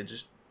literally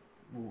just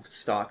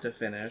start to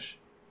finish.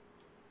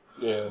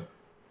 Yeah,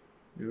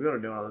 We gotta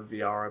do another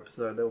VR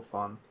episode. They were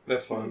fun. they're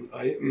fun.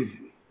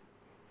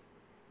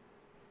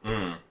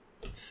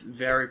 It's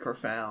very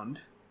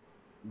profound.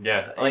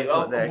 Yeah, Like,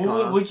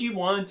 would you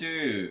want to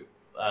do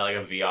like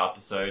a VR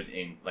episode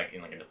in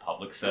a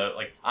public server?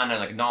 Like I don't know,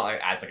 like not like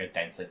as like a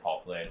densely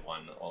populated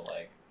one, or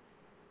like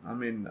I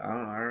mean, I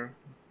don't know.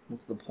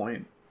 What's the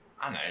point?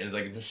 I don't know, it's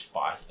like just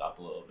spiced up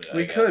a little bit.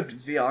 We I guess. could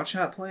VR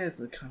chat players.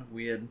 It's kind of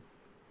weird.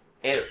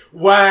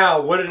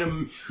 Wow, what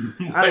an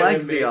I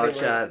like amazing VR way.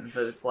 chat,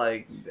 but it's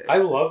like I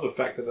love the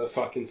fact that they're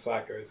fucking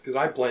psychos because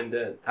I blend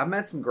in. I've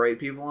met some great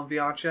people on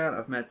VR chat.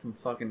 I've met some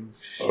fucking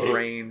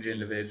strange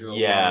individuals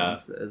Yeah.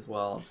 on it as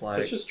well. It's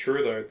like It's just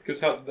true though. It's because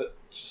that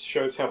just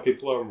shows how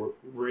people are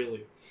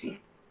really.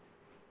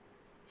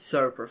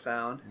 so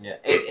profound. Yeah,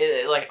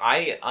 like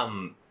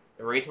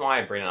the reason why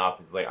I bring it up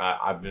is like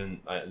I've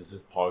been there's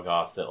this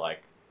podcast that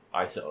like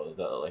I saw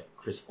that like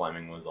Chris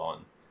Fleming was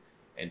on,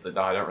 and it's like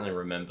I don't really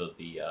remember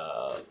the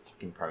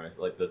fucking premise,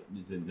 like the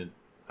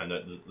I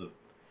know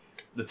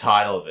the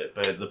title of it,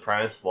 but the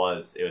premise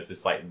was it was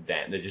just like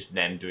they're just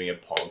them doing a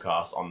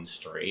podcast on the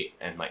street,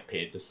 and like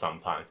just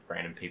sometimes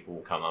random people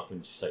will come up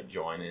and just like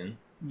join in.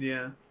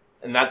 Yeah.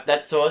 And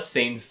that sort of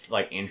seemed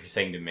like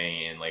interesting to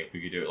me, and like if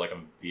we could do it like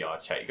on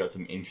VR chat, you got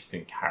some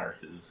interesting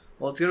characters.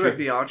 Well, it's good about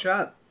VR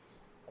chat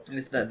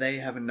is that they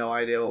have no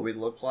idea what we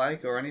look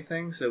like or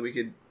anything, so we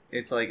could.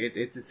 It's like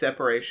it's a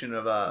separation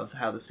of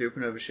how the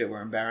supernova shit.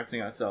 We're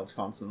embarrassing ourselves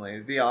constantly.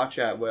 VR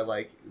chat, where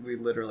like we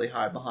literally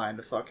hide behind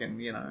a fucking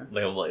like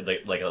Like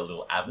a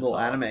little avatar. little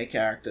anime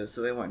character,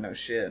 so they won't know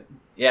shit.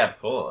 Yeah, of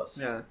course.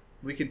 Yeah,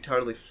 we could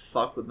totally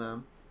fuck with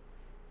them.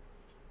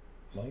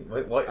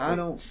 Wait, what? I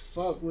don't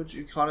fuck with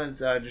you. Connor's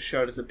just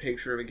showed us a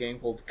picture of a game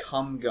called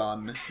Cum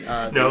Gun.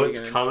 No,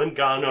 it's Come and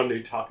Gun on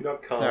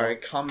Newtalker.com. Sorry,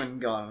 Cum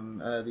and Gun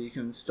that you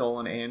can install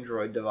on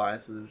Android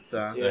devices.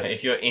 So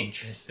if you're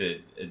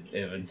interested in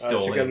check out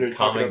installing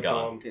Come and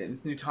Gun,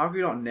 it's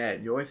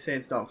Newtaku.net. You always say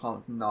it's .com.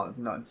 It's not. It's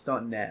not. It's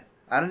not net.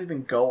 I don't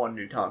even go on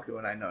Newtaku,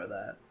 and I know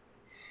that.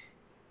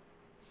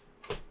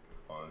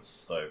 oh, it's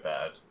so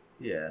bad.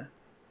 Yeah,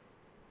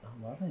 Oh,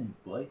 why does my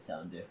voice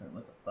sound different?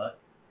 What the fuck?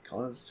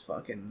 Connor's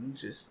fucking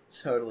just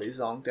totally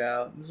zonked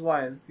out. This is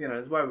why this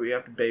is why we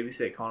have to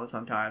babysit Connor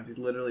sometimes. He's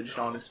literally just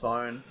on his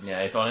phone.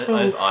 Yeah, he's on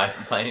his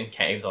iPhone playing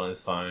games on his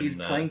phone. He's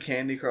playing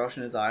Candy Crush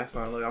on his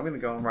iPhone. Look, I'm gonna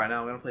go in right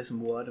now. I'm gonna play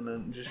some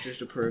Wordament just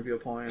to prove your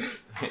point.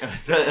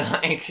 Guys,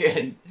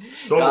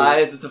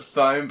 it's a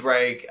phone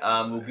break.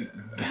 We'll be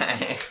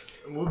back.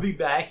 We'll be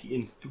back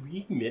in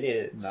 3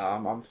 minutes. No,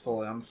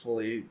 I'm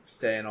fully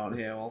staying on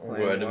here while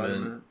playing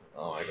Wordament.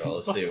 Oh my god,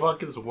 let's What see. the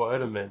fuck is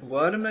Wordament?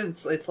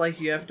 Wordament, it's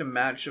like you have to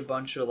match a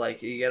bunch of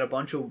you get a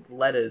bunch of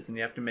letters and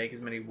you have to make as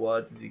many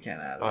words as you can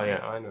out of Oh it.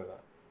 yeah, I know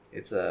that.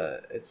 It's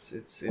a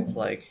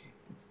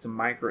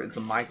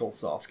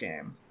Microsoft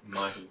game.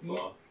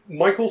 Microsoft.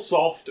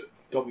 Microsoft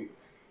W.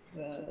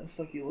 The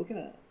fuck you looking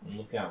at? I'm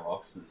looking at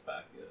rocks that's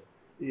back here.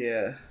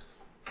 Yeah.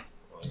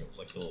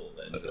 Like little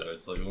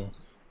androids, like little.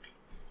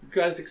 You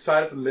guys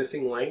excited for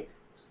Missing Link?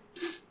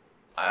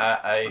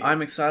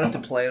 I'm excited to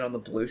play it on the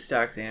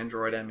BlueStacks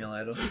Android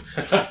emulator.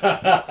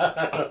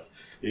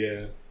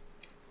 Yeah.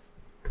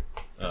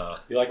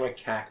 You like my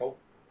cackle?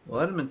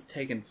 Wordman's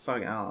taking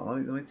fucking. I don't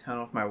know, let me turn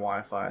off my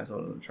Wi-Fi so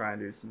I can try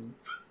and do some.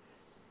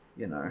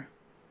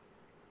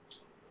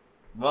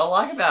 What I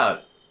like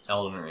about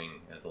Elden Ring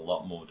is a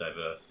lot more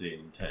diversity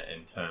in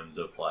terms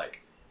of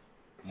like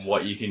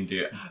what you can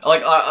do.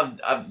 Like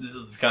this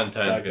is kind of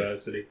turn.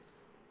 Diversity.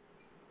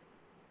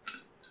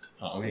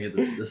 Oh, I'm gonna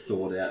get the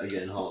sword out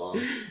again. Hold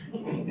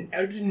on.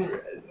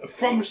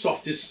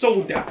 FromSoft is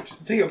sold out.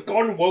 They have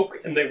gone woke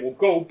and they will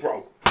go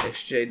broke.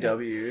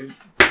 XJW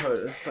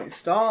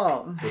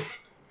Stop.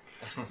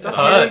 It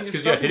hurts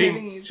because you're hitting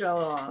each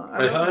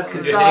other. It hurts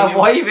because you're hitting me.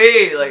 What do you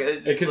mean? Like,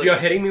 it's Because like, you're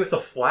hitting me with the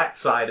flat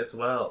side as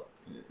well.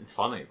 It's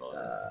funny,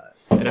 but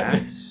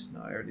Sat.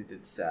 No, I already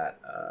did sat.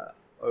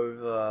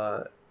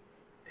 Overhead.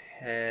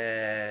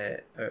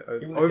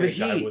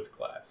 Overheat. With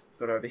class.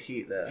 Got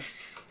overheat there.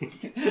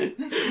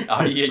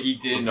 oh, yeah, you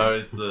didn't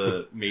notice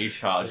the me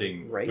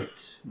charging Rate?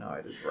 No,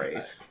 I did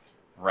rate.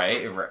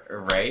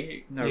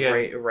 rate. No, Yeah.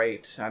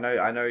 rate. I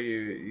know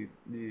you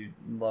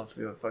love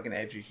your fucking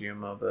edgy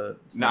humor, but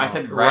it's No, I not.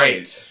 said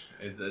Right.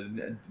 rate.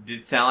 Did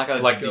it sound like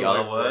I was the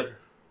other word?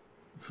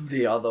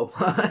 The other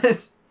one.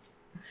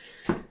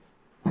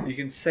 You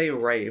can say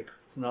rape.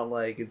 It's not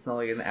like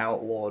an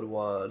outlawed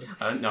word.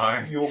 I don't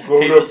know. You'll go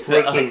People, to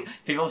prison.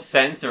 people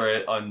censor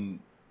it on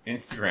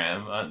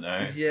Instagram. I don't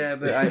know. Yeah,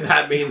 but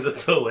That means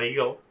it's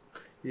illegal.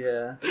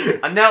 yeah.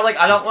 And now, like,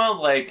 I don't want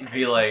to like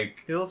be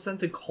like. People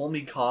censor Call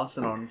Me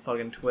Carson on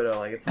fucking Twitter.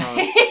 Like it's not.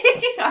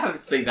 I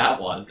haven't seen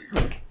that one.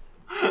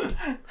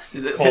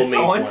 Did Call me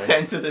someone boy.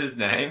 censor his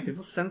name?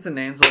 People censor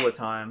names all the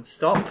time.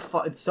 Stop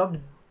fucking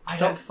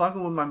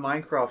with my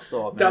Minecraft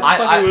sword, man. Don't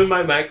fucking with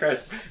my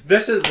Minecraft.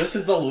 This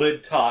is the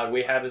lid Todd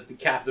we have as the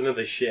captain of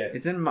the ship.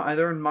 It's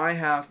they're in my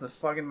house and they're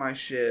fucking my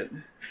shit.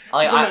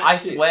 Like, I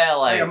swear,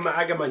 like,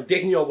 I got my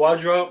dick in your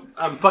wardrobe.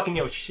 I'm fucking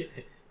your shit.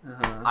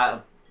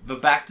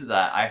 but back to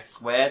that, I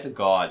swear to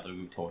God, like,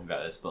 we were talking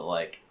about this, but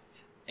like,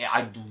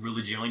 I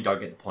really genuinely don't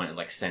get the point of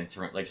like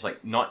censoring, like just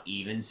like not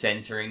even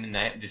censoring the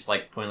name, just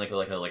like putting like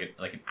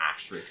an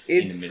asterisk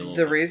in the middle.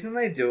 The reason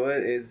they do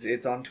it is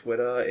it's on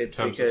Twitter. It's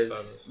Terms of because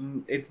service.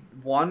 it's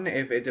one,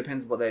 if it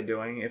depends what they're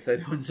doing. If they're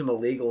doing some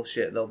illegal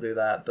shit, they'll do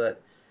that.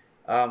 But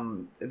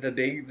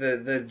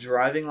the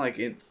driving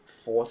like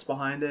force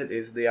behind it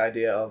is the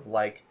idea of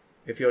like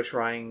if you're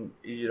trying,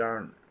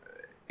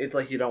 it's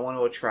like you don't want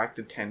to attract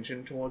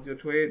attention towards your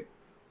tweet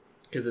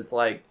because it's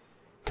like.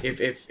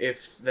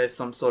 If there's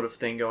some sort of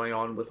thing going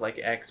on with like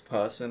X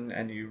person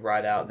and you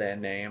write out their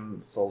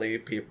name fully,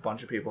 a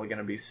bunch of people are going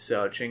to be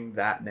searching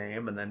that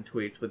name and then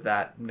tweets with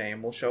that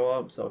name will show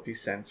up. So if you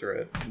censor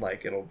it,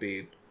 like it'll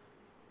be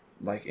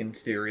like in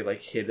theory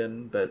like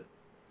hidden, but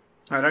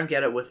I don't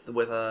get it with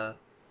I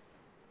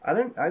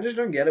just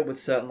don't get it with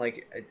certain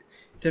like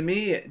to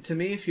me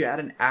if you add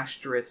an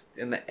asterisk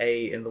in the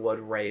A in the word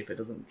rape, it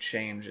doesn't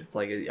change. It's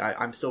like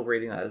I'm still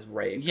reading that as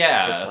rape.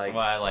 Yeah, it's that's like,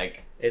 why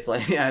like. it's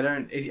like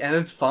and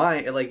it's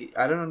fine. Like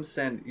I don't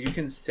understand. You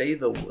can say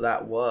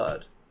that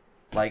word,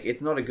 like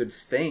it's not a good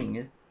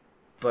thing,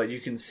 but you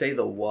can say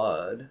the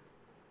word.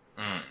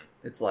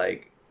 It's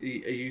like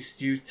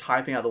you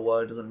typing out the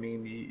word doesn't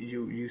mean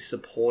you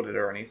support it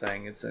or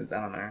anything. I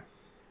don't know.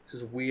 It's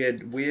just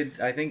weird.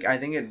 I think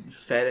it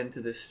fed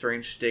into this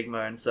strange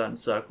stigma in certain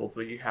circles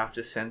where you have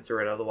to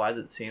censor it, otherwise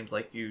it seems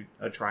like you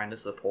are trying to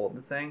support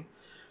the thing,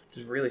 which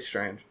is really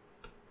strange.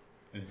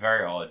 It's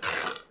very odd.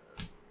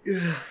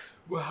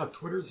 Wow,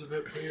 Twitter's a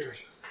bit weird.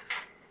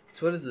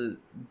 Twitter's a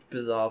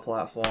bizarre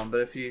platform, but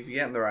if you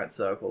get in the right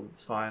circles,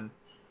 it's fine.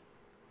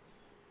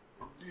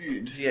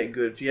 Dude.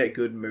 If you get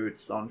good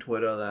moots on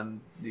Twitter,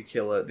 then you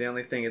kill it. The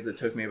only thing is, it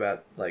took me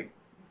about like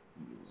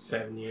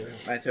 7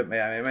 years. I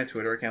made my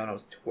Twitter account when I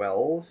was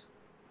 12.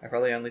 I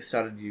probably only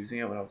started using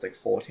it when I was like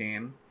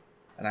 14,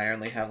 and I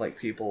only have like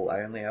quote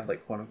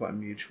unquote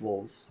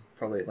mutuals.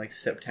 Probably like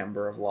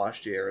September of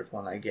last year is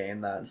when I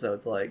gained that. So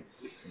it's like,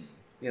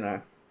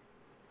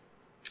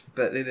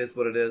 but it is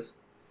what it is.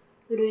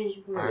 It is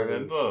I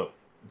remember.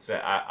 So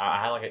I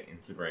had like an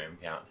Instagram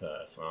account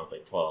first when I was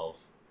like 12,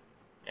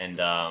 and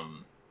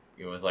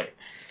it was like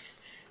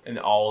an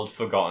old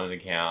forgotten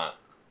account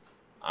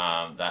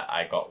that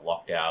I got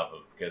locked out of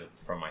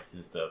from my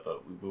sister,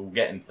 but we'll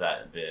get into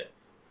that in a bit.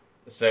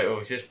 So it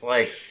was just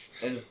like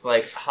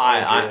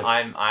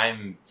hi,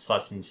 I'm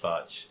such and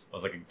such. It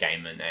was like a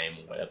gamer name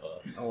or whatever.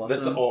 Awesome.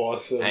 That's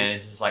awesome. And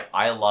it's just like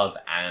I love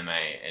anime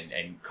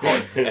and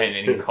COD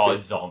and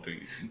COD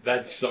zombies.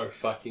 That's so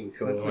fucking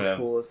cool. That's the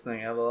coolest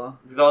thing ever.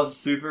 Because I was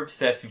super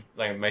obsessed with,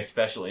 like, my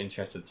special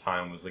interest at the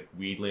time was, like,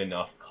 weirdly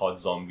enough, COD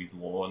Zombies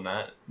lore and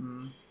that.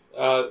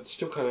 It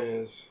still kind of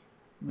is.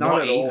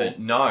 Not at even. all.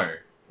 No.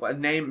 Well,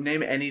 name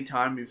any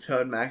time you've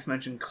heard Max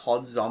mention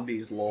COD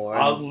Zombies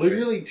lore.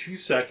 Literally 2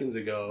 seconds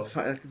ago.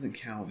 That doesn't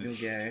count. You're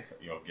gay.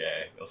 You're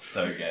gay. You're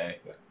so gay.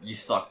 You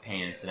suck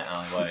penis in an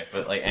alleyway.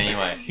 But, like,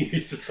 anyway. you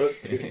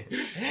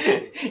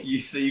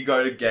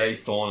go to gay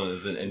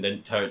saunas and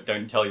then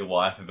don't tell your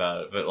wife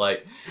about it. But,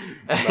 like...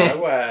 My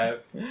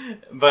wife.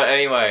 But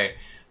anyway...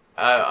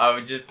 I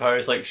would just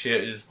post, like,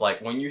 shit, just,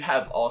 like, when you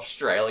have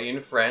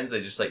Australian friends,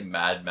 they're just, like,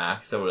 Mad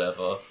Max or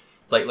whatever.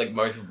 It's, like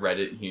most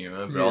Reddit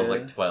humor, but I was,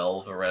 like,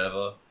 12 or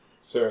whatever.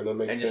 Sure, that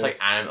makes and sense. just,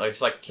 like, anime,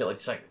 like, Kill la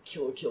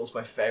Kill's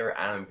my favourite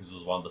anime, because it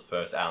was one of the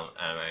first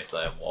animes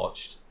that I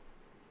watched.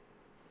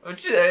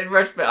 Which, in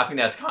retrospect, I think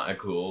that's kind of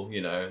cool,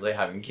 you know, like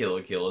having Kill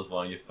la Kill as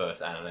one of your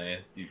first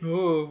animes.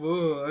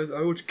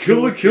 I watch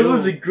Kill la Kill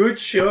is a good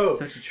show.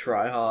 Such a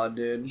tryhard,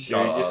 dude. Dude,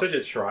 you're such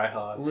a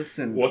tryhard.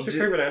 Listen, what's your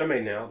favorite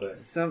anime now, then?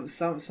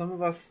 Some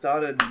of us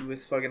started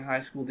with fucking High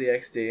School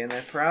DxD, and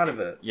they're proud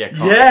of it. Yeah,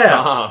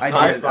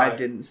 I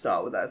didn't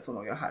start with that, so I'm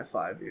not gonna high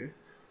five you.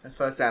 The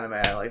first anime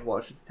I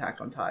watched was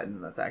Attack on Titan,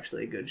 and that's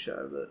actually a good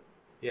show, but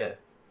yeah.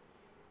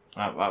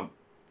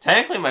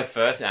 Technically, my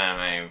first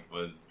anime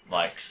was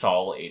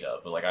Soul Eater,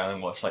 but I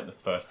only watched the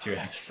first 2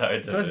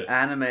 episodes of it. The first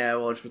anime I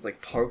watched was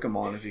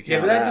Pokemon, if you count. Yeah,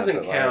 but that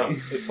doesn't count.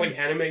 It's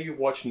anime you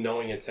watch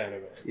knowing it's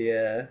anime.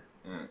 Yeah.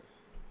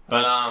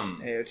 But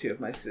AOT of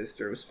my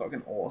sister was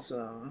fucking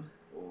awesome.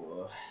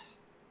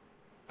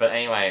 But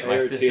anyway, my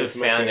AOT sister is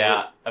my found favorite.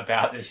 out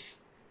about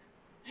this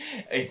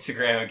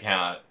Instagram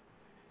account.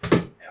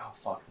 Oh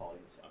fuck, Holly!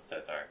 I'm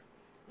so sorry.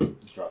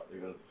 Just right, we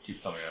gotta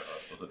tip something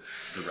over. Was it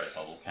the red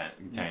bubble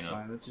container? That's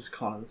fine. It's just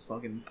Connor's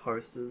fucking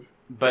posters.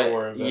 But Don't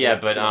worry about yeah,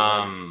 it. but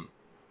I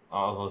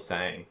was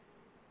saying,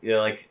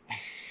 yeah,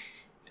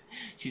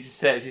 she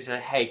said,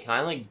 hey, can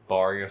I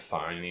borrow your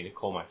phone? I need to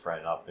call my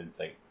friend up, and it's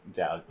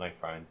Dad, my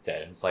phone's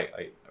dead. It's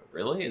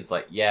really? It's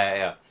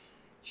yeah.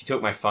 She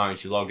took my phone.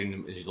 She logged into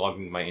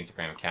my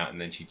Instagram account, and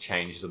then she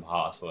changed the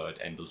password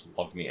and just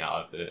logged me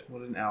out of it.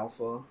 What an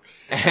alpha!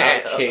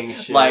 King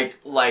shit.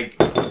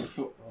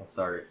 Oh,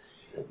 sorry.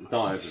 It's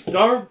not open.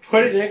 Don't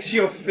put it next to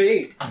your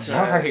feet. I'm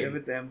sorry. If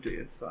it's empty,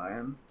 it's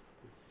fine.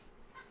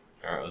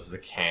 Alright, it was the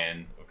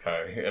can of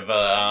Coke.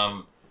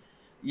 But,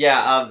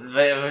 yeah,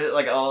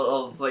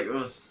 it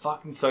was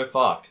fucking so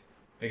fucked.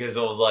 Because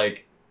it was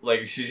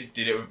she just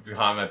did it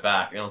behind my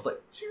back, and I was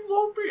like, she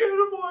logged me out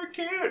of my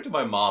account to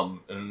my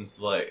mum. And it's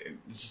and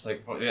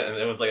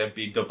it was a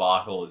big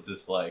debacle. It's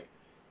just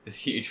this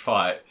huge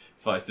fight.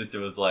 So my sister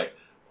was like,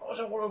 I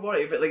don't want to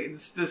body, but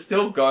it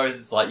still goes.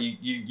 It's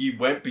you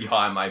went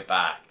behind my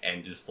back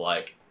and just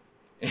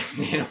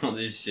did all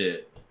this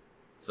shit.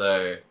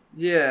 So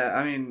Yeah,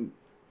 I mean,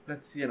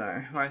 that's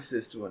my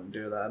sister wouldn't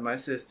do that.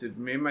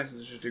 Me and my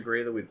sister just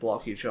agree that we'd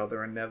block each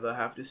other and never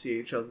have to see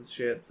each other's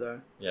shit.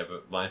 So yeah,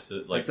 but my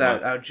sister it's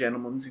our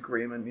gentleman's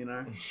agreement,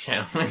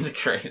 gentleman's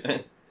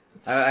agreement.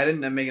 I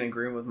didn't make an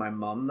agreement with my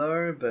mum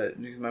though,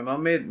 but because my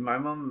mum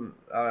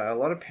a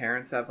lot of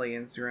parents have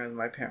Instagram.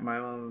 My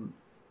mum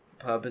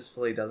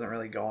purposefully doesn't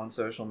really go on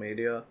social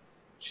media.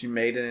 She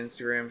made an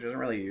Instagram, she doesn't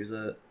really use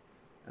it,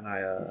 and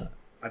I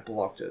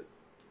blocked it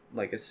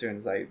as soon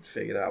as I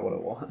figured out what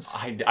it was.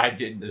 I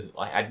did this.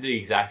 I did the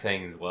exact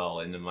same as well,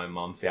 and then my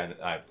mum found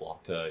that I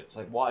blocked her. It's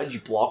why did you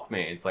block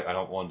me? It's I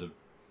don't want to.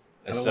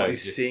 I don't want you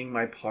seeing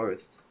my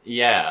post.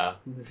 Yeah,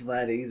 it's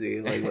that easy.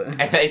 And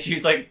then she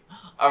was I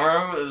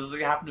remember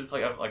it happened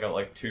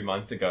 2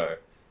 months ago.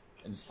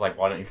 And it's why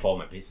don't you follow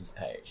my business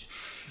page?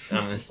 And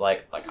I'm just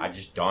I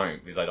just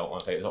don't, because I don't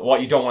want to. What,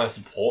 you don't want to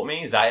support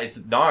me? No,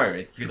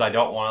 it's because I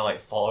don't want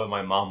to follow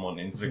my mum on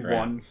Instagram.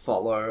 One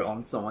follow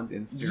on someone's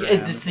Instagram.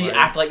 Yeah, to see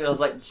act it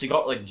was she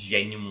got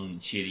genuinely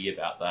chitty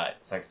about that.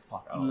 It's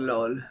fuck.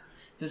 Lol.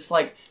 Just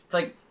it's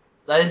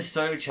that is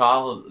so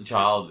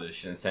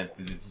childish in a sense,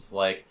 because it's just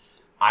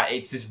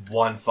it's just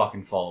one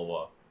fucking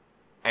follower.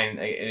 And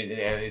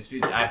it's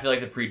I feel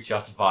it's a pretty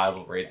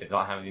justifiable reason. It's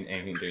not having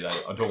anything to do with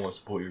that. I don't want to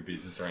support your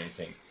business or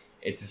anything.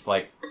 It's just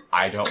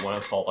I don't want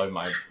to follow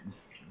my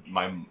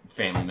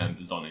family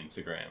members on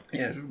Instagram.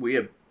 Yeah, it's just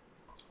weird.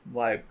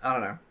 I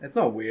don't know. It's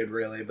not weird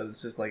really, but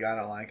it's just I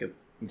don't like it.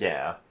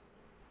 Yeah.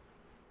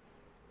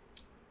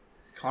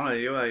 Connor,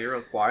 you're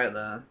real quiet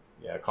there.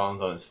 Yeah,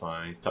 Colin's on his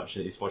phone.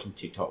 He's watching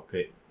TikTok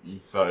videos.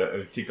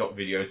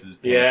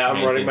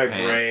 I'm running my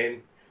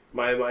brain.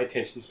 My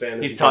attention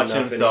span is He's touching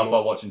himself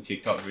while watching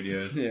TikTok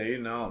videos. Yeah, you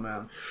know it,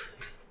 man.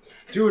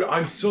 Dude,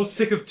 I'm so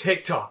sick of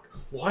TikTok.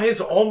 Why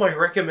is all my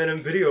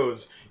recommended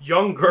videos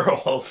young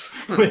girls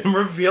with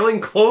revealing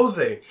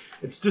clothing?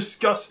 It's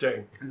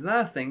disgusting. Is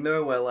that a thing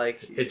though, where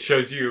it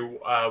shows you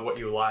what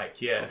you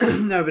like? Yeah.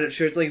 No, but it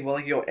shows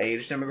your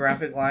age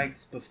demographic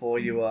likes before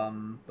you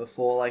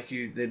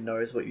it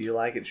knows what you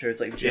like. It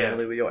shows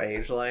generally what your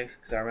age likes.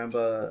 Because I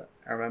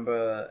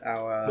remember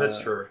our That's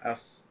true. Our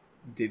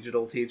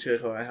digital teacher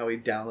talking about how he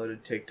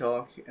downloaded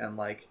TikTok and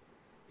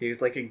he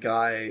was a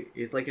guy.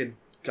 He's a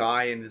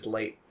guy in his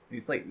late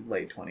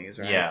 20s,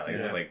 right? Yeah,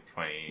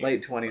 20.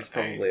 Late 20s,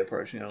 probably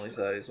approaching early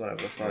 30s,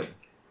 whatever the fuck.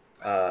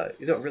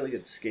 He's got really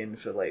good skin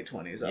for late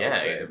 20s, I would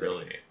say. He's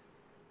really...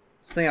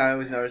 The thing I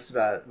always noticed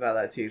about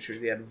that teacher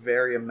is he had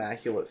very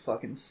immaculate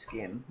fucking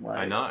skin.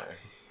 I know.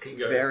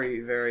 Very,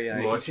 very...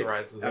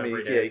 moisturizes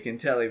every day. Yeah, you can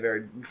tell he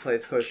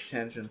plays close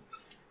attention.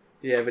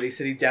 Yeah, but he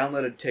said he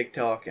downloaded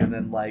TikTok and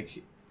then,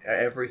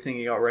 everything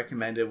he got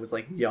recommended was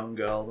young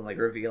girls and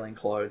revealing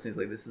clothes. And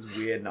he's this is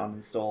weird and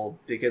uninstalled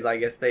because I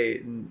guess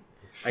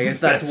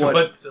that's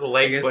what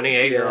late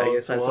 28 year olds. I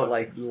guess that's what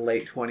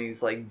late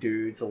 20s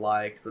dudes are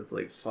like. So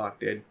it's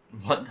fuck, dude.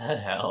 What the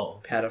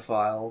hell?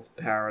 Pedophiles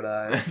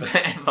paradise.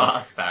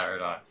 Vast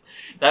paradise.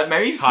 That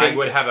made me Ty think...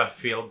 would have a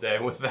field day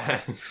with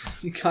that.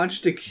 You can't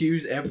just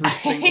accuse every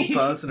single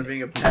person of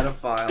being a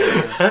pedophile.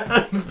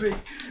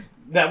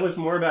 that was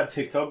more about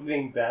TikTok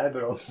being bad,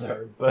 but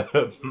also, but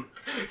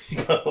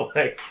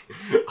like,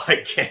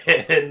 I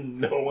can.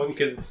 No one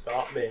can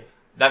stop me.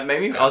 That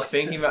made me. I was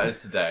thinking about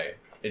this today.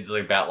 It's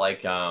like about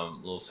like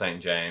Little St.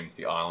 James,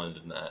 the island,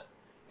 and that.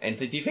 And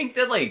so, do you think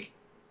that like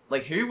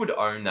who would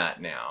own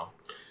that now?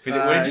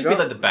 Because it would just be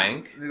like the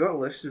bank. They got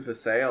listed for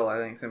sale, I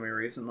think, semi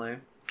recently.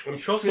 I'm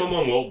sure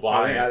someone will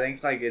buy it. I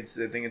think it's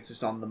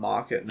just on the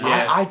market now.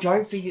 Yeah. I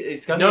don't think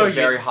it's going to be a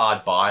very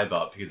hard buy,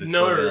 but because it's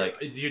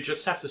like you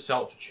just have to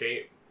sell it for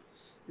cheap.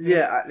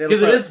 Yeah,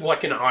 because it is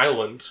like an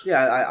island.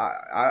 Yeah,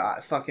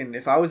 I fucking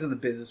if I was in the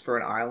business for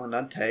an island,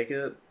 I'd take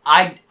it.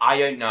 I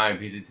don't know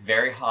because it's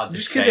very hard to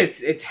just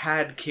because it's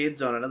had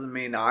kids on it doesn't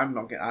mean I'm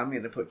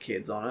gonna put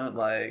kids on it.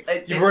 Like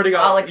you've already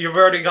got the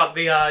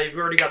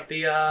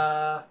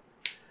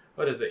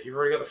what is it? You've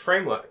already got the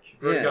framework.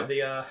 You've already got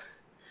the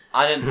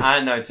I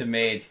don't know. To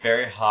me, it's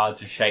very hard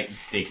to shake the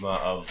stigma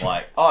of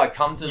like, oh, I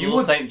come to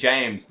Little St.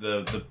 James,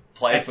 the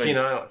place where you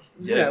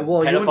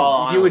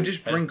would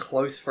just bring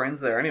close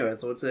friends there anyway,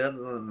 so it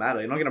doesn't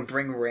matter. You're not gonna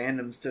bring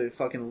randoms to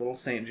fucking Little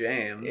St.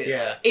 James.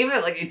 Yeah, even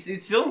like it's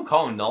still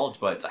common knowledge,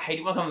 but it's like, hey, do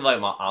you want to come to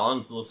like my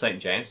island, Little St.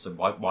 James? So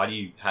why do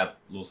you have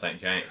Little St.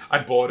 James? I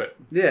bought it.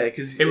 Yeah,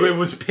 because it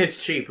was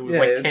piss cheap. It was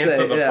like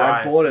 10th of the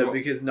price. I bought it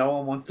because no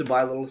one wants to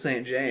buy Little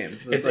St.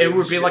 James. It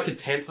would be like a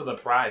 10th of the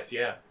price.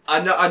 Yeah.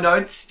 I know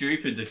it's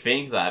stupid to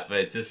think that, but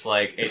it's just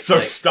like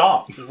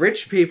stop.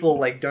 Rich people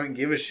like don't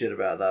give a shit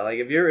about that. Like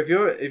if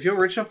you're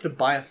rich enough to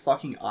buy a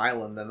fucking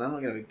island, then they're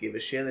not gonna give a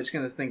shit. They're just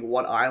gonna think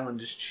what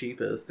island is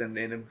cheapest and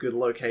in a good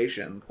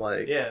location.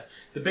 Like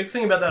the big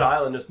thing about that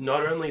island is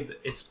not only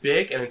it's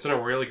big and it's in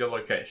a really good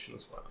location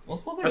as well.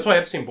 That's why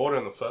Epstein bought it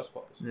in the first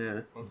place.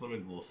 Yeah, what's with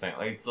Little Saint?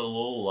 Like it's the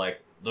little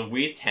like the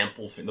weird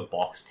temple thing, the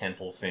box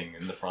temple thing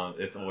in the front.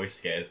 It always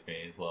scares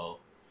me as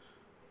well.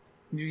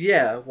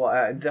 Yeah,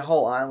 well, the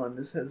whole island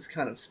is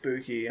kind of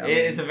spooky.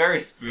 It's a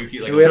very spooky.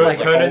 Like,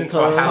 turn it into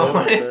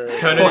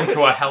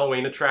a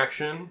Halloween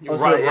attraction. You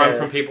run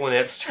from people in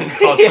Epstein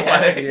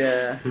cosplay.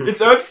 Yeah, it's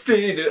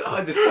Epstein.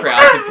 Oh, just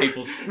crowds of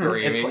people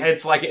screaming.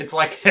 It's like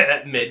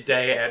at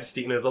midday.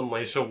 Epstein is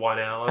unleashed for 1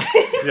 hour.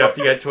 You have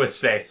to get to a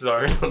safe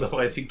zone,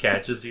 otherwise he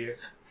catches you.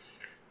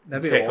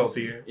 Tickles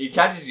you. He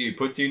catches you,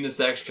 puts you in the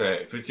sex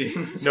tray.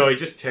 No, he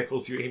just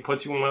tickles you. He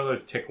puts you in one of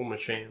those tickle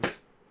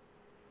machines.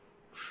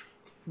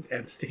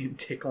 Epstein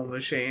tickle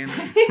machine.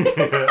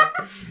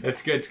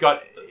 It's good.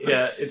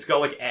 It's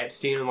got like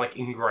Epstein and like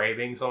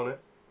engravings on it.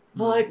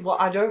 Like, well,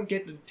 I don't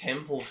get the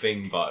temple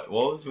thing, but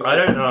what was? I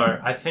don't know.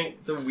 I think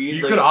it's a weird.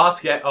 You could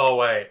ask it. Oh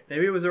wait,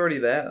 maybe it was already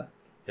there.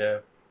 Yeah.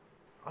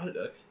 I don't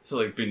know. It's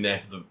like been there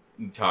for the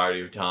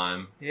entirety of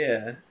time.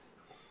 Yeah.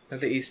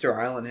 Like the Easter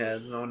Island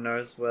heads. No one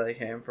knows where they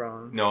came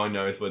from. No one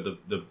knows where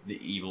the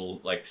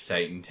evil like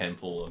Satan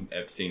temple of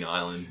Epstein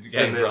Island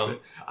came from.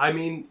 I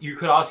mean, you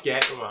could ask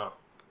Yakima.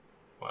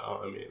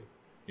 Well, I mean,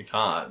 you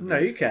can't. No,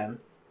 you can.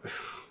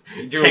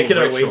 Take it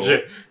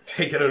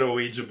on a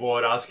Ouija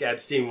board. Ask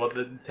Epstein what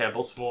the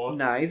temple's for.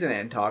 Nah, he's in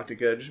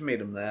Antarctica. Just meet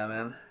him there,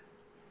 man.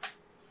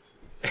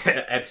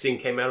 Epstein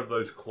came out of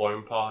those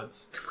clone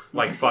pods,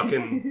 like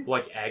fucking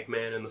like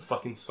Eggman in the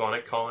fucking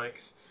Sonic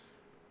comics.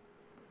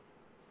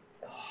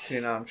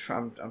 Dude, no, I'm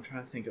trying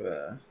to think of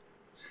a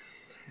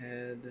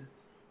Ted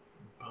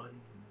Bundy.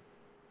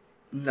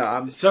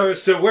 No, so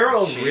we're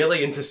all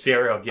really into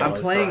serial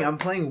killers. I'm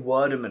playing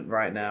Wordament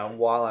right now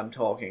while I'm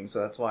talking,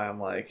 so that's why I'm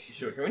like.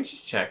 Sure, can we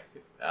just check?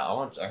 I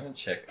want to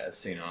check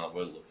Epstein Island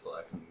what it looks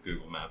like from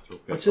Google Maps real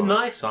quick. It's a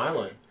nice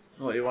island.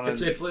 Well, you want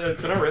to? It's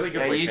in a really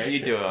good location.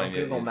 You do it on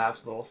Google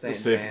Maps, Little St.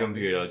 James.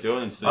 Computer. Do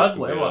it in I'd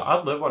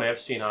live on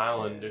Epstein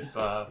Island if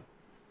I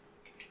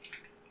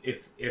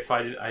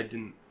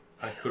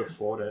could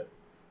afford it.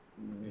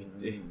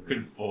 If you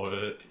could afford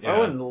it. Yeah. I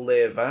wouldn't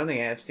live. I don't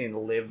think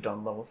Epstein lived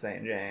on Little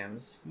St.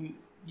 James.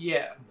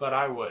 Yeah, but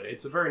I would.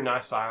 It's a very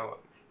nice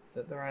island. Is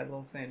that the right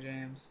Little St.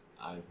 James?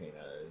 I don't think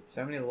that is.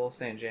 So many Little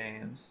St.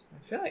 James. I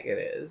feel like it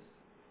is.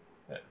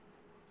 Yeah.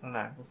 I don't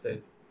know. We'll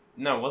see.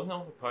 No, wasn't it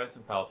off the coast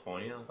of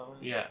California or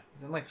something? Yeah.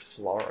 It's in like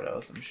Florida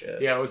or some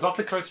shit. Yeah, it was off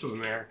the coast of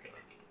America.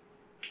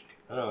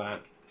 I know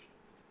that.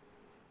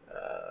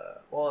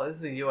 Well, this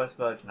is the U.S.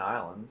 Virgin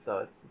Islands, so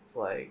it's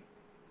like.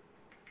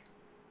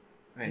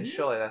 I mean,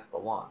 surely that's the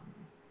one.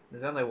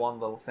 There's only one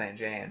Little St.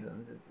 James,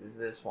 and it's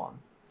this one.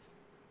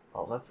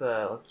 Well, let's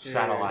do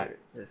satellite.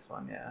 This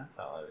one, yeah.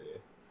 Satellite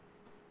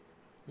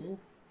view.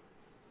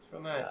 It's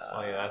real nice.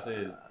 Oh yeah, that's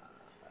it.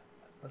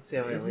 Let's see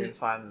how we can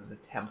find the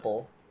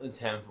temple. The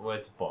temple.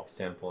 Where's the box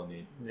temple?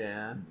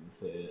 Yeah.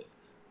 See it.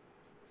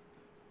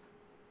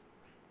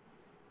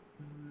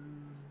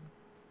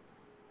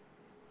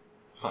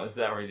 Oh, is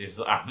that just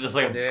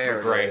like a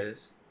there it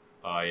is.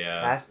 Oh yeah.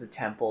 That's the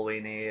temple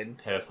we need.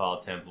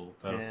 Pedophile temple.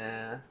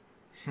 Yeah.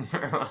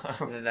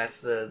 And then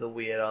that's the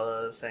weird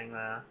other thing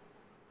there.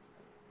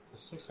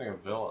 This looks like a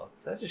villa.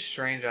 Such a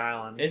strange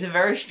island. It's a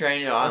very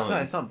strange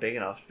island. It's not big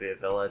enough to be a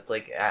villa. It's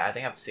like I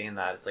think I've seen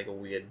that. It's like a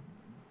weird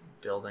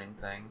building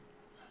thing.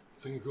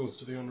 think it goes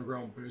to the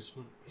underground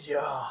basement.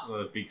 Yeah.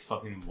 The big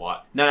fucking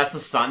white. No, that's the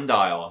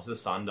sundial. It's the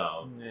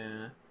sundial.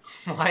 Yeah.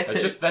 Why is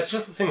it? That's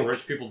just the thing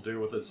rich people do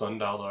with a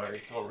sundial, though.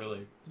 You can't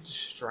really. It's a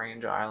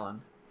strange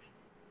island.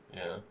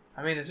 Yeah.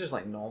 I mean, it's just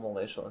like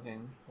normal-ish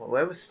looking.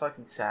 Where was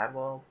fucking Sad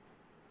World?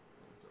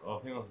 Oh, I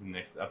think it was the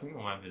next. I think it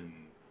might have been.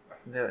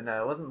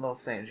 No, it wasn't Little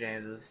St.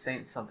 James. It was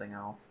Saint something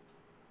else.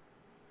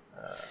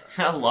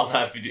 I love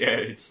that video.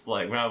 It's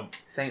like when I.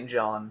 St.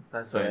 John.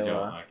 That's what St. they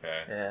John. were.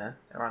 Okay. Yeah,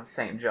 around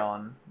St.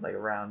 John, like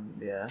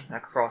around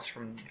across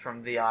from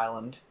the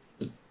island.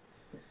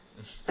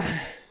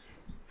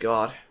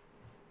 God.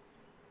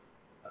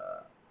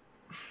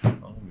 How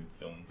long have we been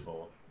filming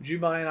for? Would you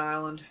buy an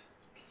island?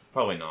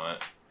 Probably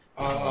not.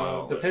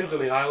 Depends on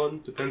the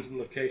island, depends on the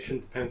location,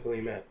 depends on the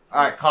amount.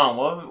 Alright,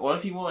 Colin, what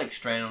if you were like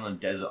stranded on a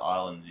desert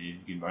island and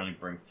you could only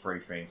bring 3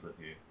 things with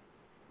you?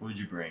 What would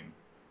you bring?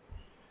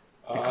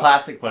 The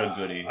classic but a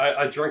goodie.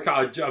 I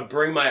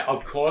bring my,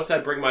 of course, I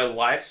bring my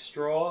life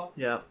straw.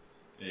 Yeah.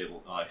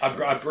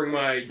 I bring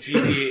my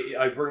GBA,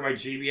 I bring my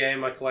GBA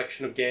and my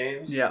collection of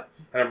games. Yeah.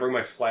 And I bring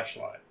my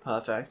flashlight.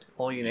 Perfect.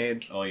 All you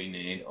need. All you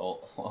need,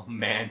 all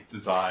man's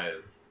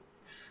desires.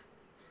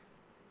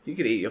 You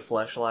could eat your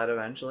fleshlight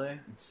eventually.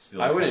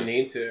 I wouldn't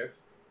need to.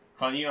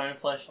 Can't you own a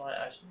flashlight,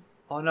 actually?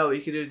 Oh no, what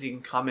you could do is you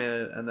can come in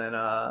it and then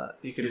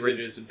you could Use it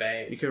as a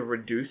bait. you could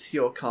reduce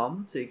your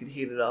cum, so you could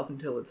heat it up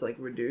until it's like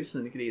reduced,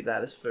 and then you could eat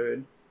that as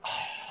food.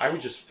 I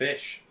would just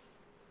fish.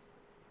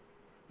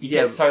 You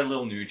Yeah, get so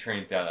little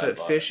nutrients out of that.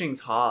 But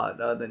fishing's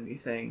harder than you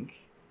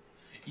think.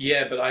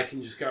 Yeah, but I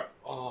can just go,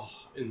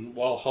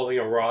 while holding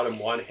a rod in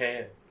one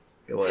hand.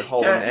 You're like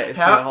holding it's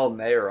how- not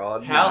holding a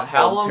rod.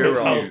 how long two have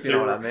rods, you- if you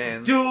know what I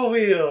mean? Dual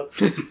wheel!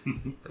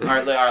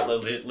 Alright,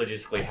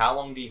 logistically, how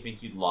long do you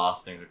think you'd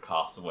last in a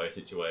castaway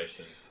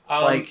situation?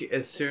 Like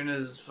as soon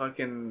as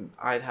fucking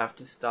I'd have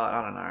to start.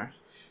 I don't know.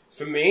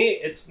 For me,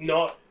 it's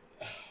not.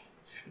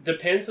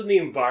 Depends on the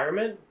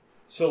environment.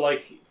 So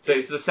like, So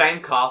it's the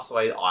same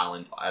castaway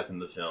island as in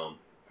the film.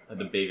 Like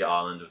the big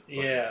island of...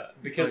 yeah,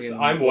 because Fucking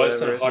I'm worse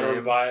than whatever his hotter name.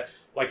 environment.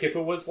 Like if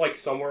it was like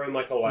somewhere in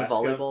like Is the Alaska,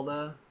 volleyball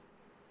there?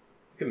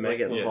 you can Like make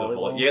it- it. Yeah,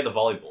 volleyball? the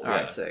volleyball.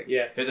 Alright, Yeah. sick.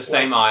 Yeah, They're the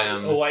same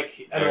items. Or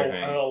like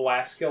everything. an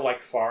Alaska like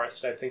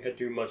forest, I think I'd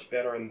do much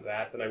better in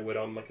that than I would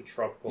on like a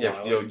tropical Yeah,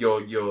 island.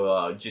 because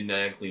you're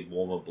genetically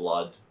warmer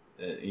blood.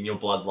 In your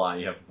bloodline,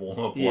 you have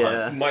warmer blood.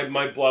 Yeah.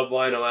 My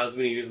bloodline allows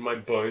me to use my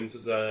bones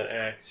as an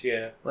axe.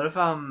 Yeah, What if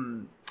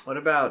what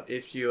about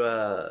if you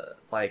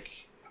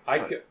like?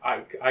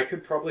 I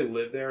could probably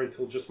live there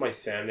until just my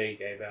sanity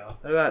gave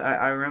out. What about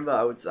I remember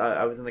I was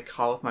in the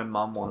car with my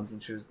mum once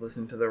and she was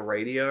listening to the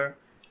radio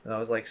and I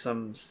was like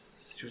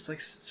she was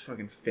like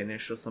fucking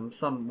Finnish or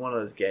some one of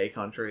those gay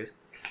countries,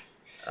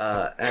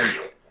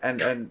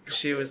 and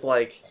she was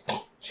like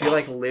she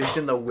like lived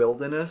in the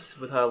wilderness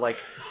with her like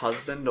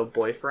husband or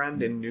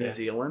boyfriend in New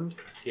Zealand.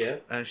 Yeah,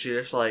 And she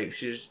just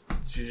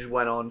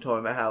went on talking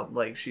about how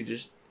like she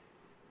just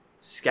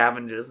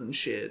scavengers and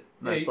shit.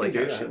 Yeah, That's you like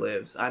can how do she that.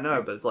 lives. I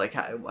know, but it's like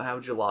how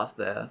would you last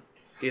there?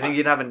 Do you think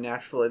you'd have a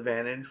natural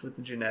advantage with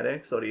the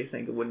genetics, or do you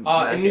think it wouldn't?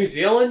 in New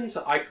Zealand,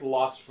 I could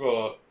last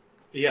for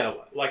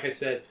like I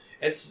said,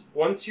 it's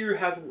once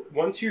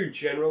you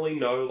generally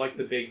know like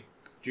the big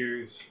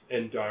do's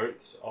and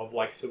don'ts of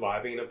like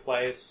surviving in a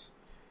place.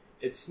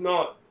 It's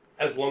not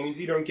as long as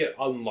you don't get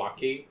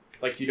unlucky,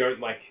 like you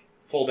don't like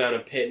fall down a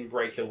pit and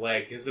break your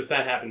leg, because if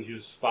that happens, you're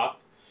just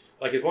fucked.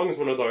 Like as long as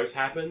one of those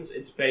happens,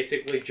 it's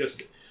basically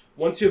just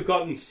once you've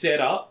gotten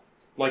set up,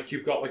 like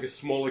you've got like a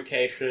small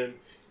location,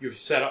 you've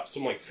set up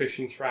some like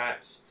fishing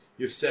traps,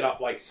 you've set up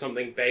like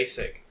something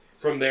basic.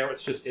 From there,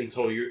 it's just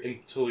until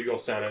your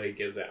sanity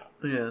gives out.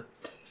 Yeah.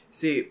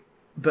 See,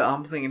 but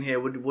I'm thinking here,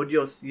 would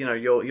your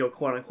your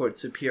quote unquote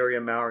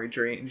superior Maori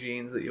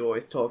genes that you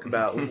always talk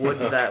about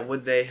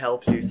would they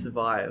help you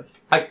survive?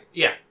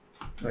 Yeah.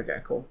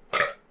 Okay, cool.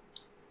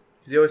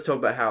 Because you always talk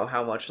about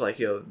how much like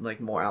you're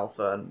like more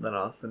alpha than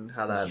us and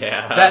how that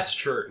That's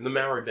true. The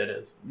Maori bit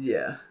is.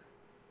 yeah.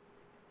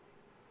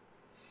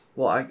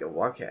 Well,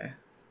 okay.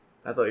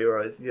 I thought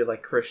you're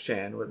like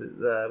Christian with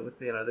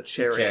the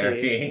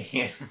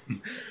Cherokee.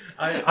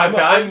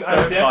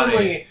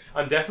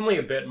 I'm definitely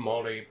a bit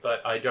Maori,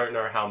 but I don't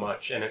know how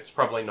much, and it's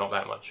probably not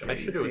that much. I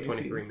should do a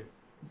 23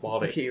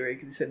 Maori. Kiri,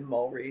 because he said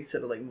Maori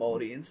instead of like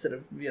Maori instead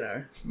of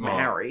Maori.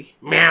 Maori.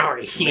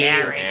 Maori.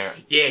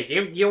 Yeah,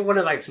 you're one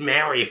of those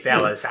Maori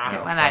fellas, huh?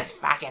 One of those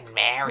fucking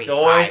Maori It's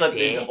always fights,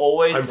 like yeah? it's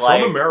always I'm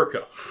like from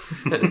America.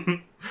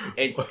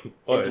 it's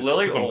What,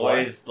 literally 'cause I'm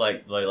always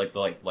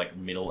like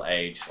middle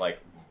aged like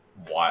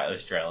white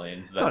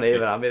Australians. That Not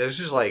even. I mean, it's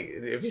just like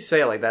if you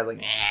say it like that,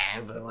 like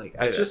but like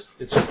It's just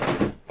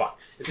fuck.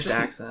 It's Just just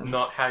accents.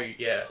 not how you.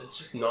 Yeah, it's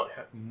just not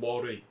how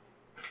Maori.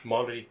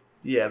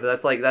 yeah,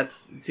 but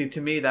see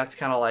to me that's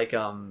kind of like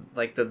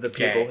the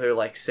people Gay. who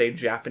like say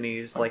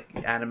Japanese like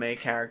anime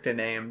character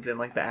names in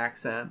like the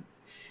accent.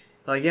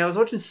 Like I was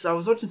watching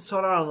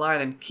Sword Art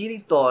Online and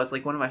Kirito is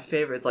like one of my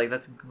favorites. Like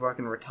that's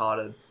fucking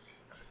retarded.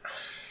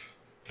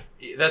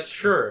 That's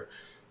true,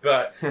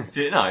 but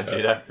Didn't I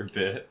do that for a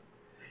bit?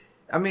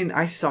 I mean,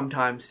 I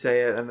sometimes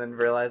say it and then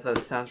realize that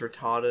it sounds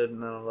retarded,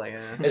 and then I'm like, eh.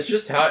 It's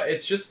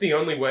just the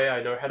only way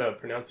I know how to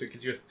pronounce it,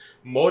 because you're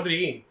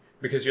moldy,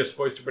 because you're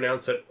supposed to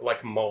pronounce it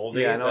like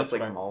moldy. Yeah, I know That's it's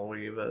like what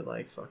moldy, but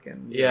like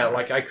fucking... Yeah,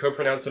 like I could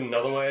pronounce it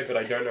another way, but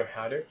I don't know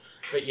how to.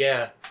 But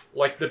yeah,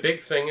 like the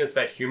big thing is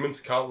that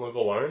humans can't live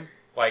alone.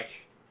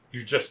 Like,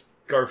 you just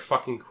go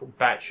fucking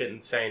batshit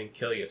insane and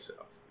kill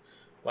yourself.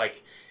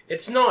 Like,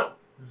 it's not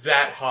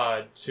that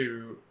hard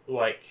to,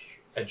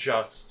 like,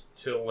 adjust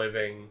to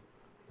living,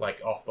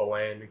 like, off the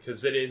land,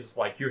 because it is,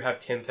 like, you have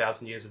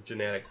 10,000 years of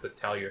genetics that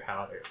tell you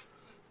how to.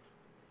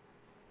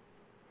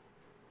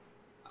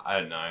 I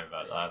don't know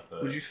about that,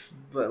 but... Would you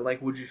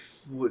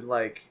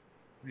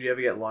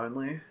ever get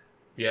lonely?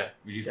 Yeah.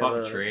 Would you Yeah, fuck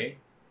but- a tree?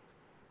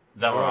 Is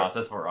that what we're asking?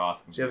 That's what we're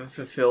asking. Did you ever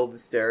fulfill the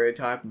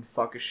stereotype and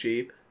fuck a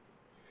sheep?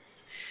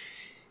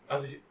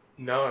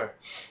 No.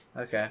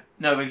 Okay.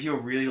 No, but if you're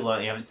really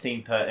lonely, you haven't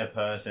seen a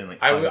person,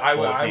 like, I would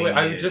 14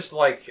 years. just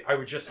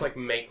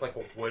make, like,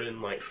 a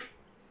wooden, like,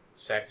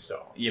 sex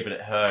doll. Yeah, but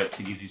it hurts.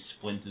 It gives you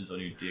splinters on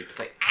your dick. It's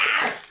like,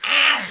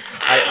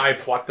 I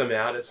pluck them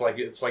out. It's like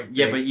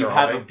yeah, but you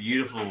have a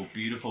throwing.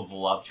 beautiful,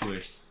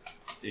 voluptuous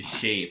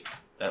sheep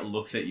that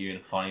looks at you in a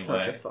funny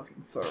Such a way.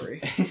 fucking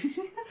furry.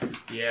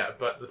 Yeah,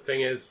 but the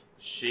thing is,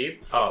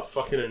 sheep are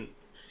fucking...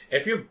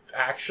 If you've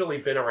actually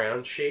been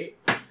around sheep,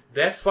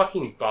 they're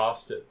fucking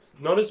bastards.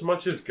 Not as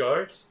much as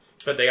goats,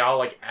 but they are,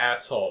 like,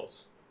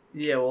 assholes.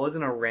 Yeah, well,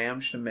 isn't a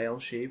ram just a male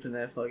sheep and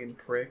they're fucking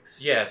pricks?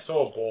 Yeah, so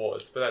are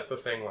boars, but that's the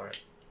thing, like...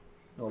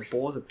 Oh, a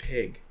boar's a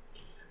pig.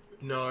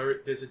 No,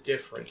 there's a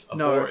difference. A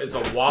No. boar is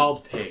a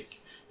wild pig.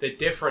 They're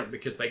different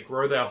because they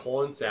grow their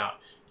horns out.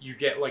 You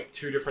get, like,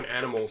 two different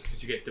animals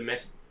because you get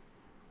domestic...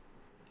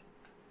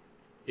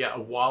 Yeah,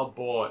 a wild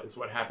boar is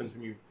what happens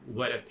when you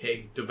let a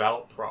pig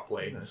develop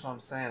properly. That's what I'm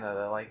saying, though.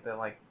 They're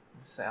like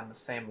on the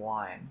same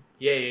line.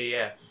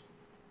 Yeah.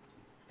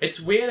 It's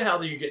weird how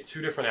you get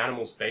two different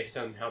animals based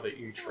on how that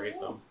you treat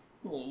them.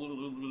 Oh,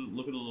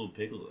 look at a little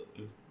piglet.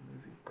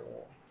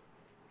 Boar.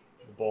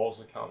 The balls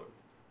are coming.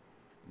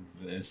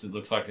 It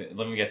looks like...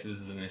 Let me guess, this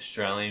is an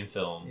Australian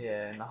film.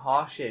 Yeah, in the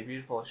harsh-shaped,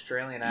 beautiful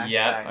Australian outback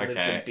Yeah, lives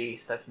okay. a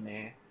beast. That's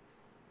me.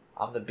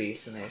 I'm the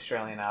beast in the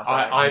Australian I'm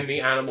outback.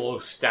 the animal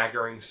of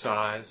staggering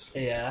size.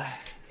 Yeah.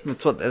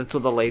 That's what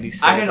the ladies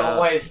say. I can about-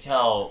 always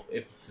tell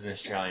if it's an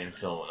Australian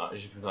film or not.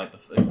 It's just like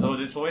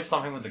there's always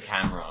something with the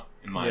camera,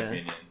 in my Yeah.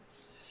 opinion.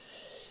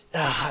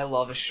 I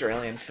love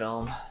Australian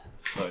film.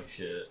 So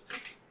shit.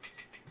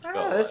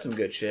 There's some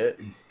good shit.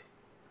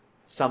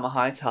 Summer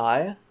Heights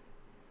High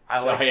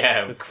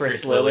Yeah, with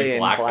Chris Lilly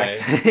and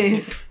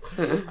blackface.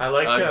 I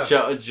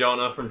like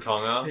Jonah from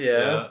Tonga.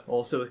 Yeah.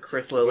 Also with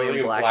Chris Lilly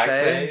and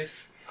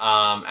blackface.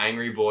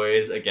 Angry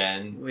Boys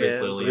again. Chris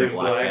Lilly and Chris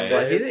Lilly and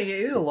blackface. He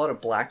did a lot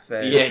of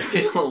blackface. Yeah,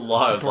 he did a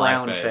lot of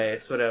Brown blackface.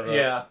 face, whatever.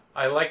 Yeah,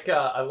 I like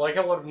a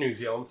lot of New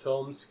Zealand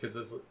films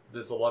because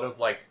there's a lot of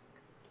like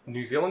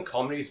New Zealand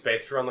comedies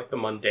based around like the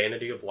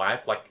mundanity of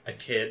life, like a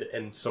kid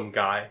and some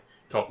guy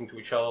talking to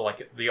each other,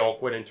 like the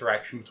awkward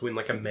interaction between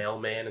like a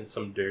mailman and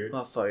some dude.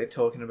 Motherfucker, you're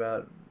talking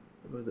about,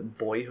 was it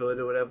Boyhood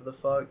or whatever the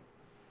fuck?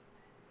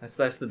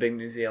 That's the big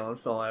New Zealand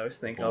film I always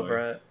think of, Boy.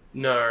 right?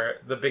 No,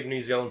 the big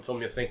New Zealand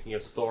film you're thinking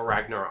is Thor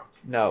Ragnarok.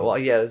 No, well,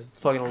 yeah, there's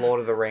fucking Lord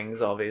of the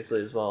Rings,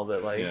 obviously, as well,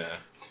 but, like... Yeah.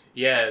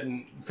 Yeah,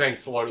 and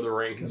thanks to Lord of the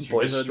Rings, you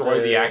Boyhood, destroy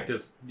the the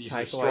actors. You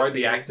Taika destroy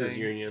the Waititi actors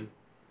thing. union.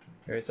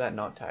 Or is that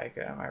not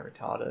Taika? Am I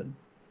retarded?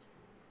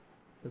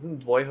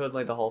 Wasn't Boyhood,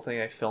 like, the whole thing,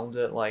 they filmed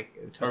it, like,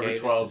 it took Over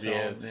ages 12 to film?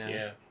 years,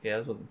 yeah. Yeah,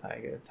 that wasn't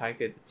Taika. Taika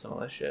did some of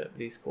that shit,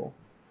 but he's cool.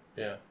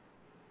 Yeah.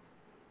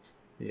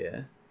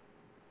 Yeah.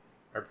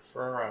 I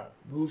prefer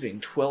Moving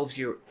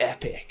 12-year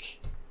epic.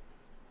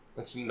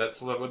 that's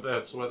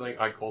what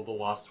I call the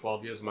last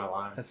 12 years of my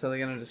life. That's how they're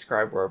gonna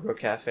describe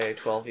Robo-Café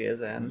 12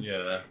 years in.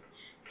 Yeah.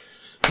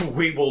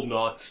 We will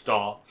not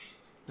stop.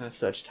 That's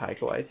such Taika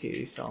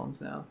Waititi films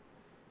now.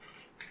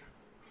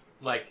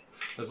 Like,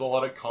 there's a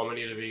lot of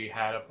comedy to be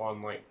had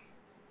upon, like,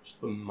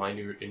 just the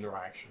minute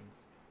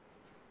interactions.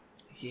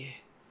 Yeah.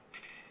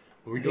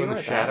 Are we He doing The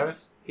wrote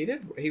Shadows?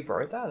 He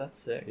wrote that? That's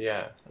sick.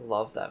 Yeah. I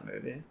love that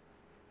movie.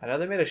 I know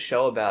they made a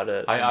show about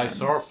it. I and-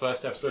 saw a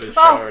first episode of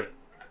the show.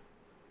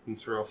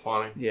 It's real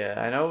funny. Yeah,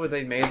 I know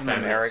they made them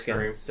Feminine Americans,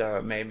 scream. so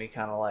it made me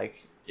kind of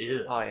like,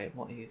 Ew. oh yeah,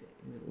 well,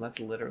 that's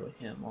literally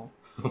him. Well,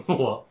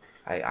 What?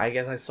 I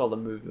guess I saw the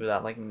movie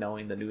without like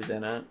knowing that he was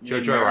in it.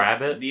 Jojo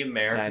Rabbit? The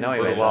American. Yeah, I know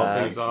he made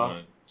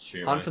that.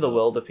 Hunt for the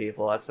Wilder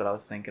People. That's what I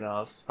was thinking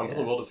of. Hunt yeah.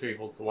 for the Wilder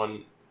People's the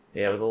one.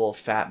 Yeah, with a little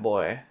fat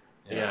boy.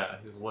 Yeah,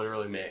 he's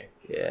literally me.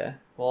 Yeah.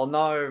 Well,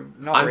 no,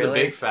 not I'm really.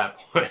 the big fat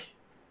boy.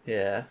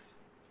 Yeah.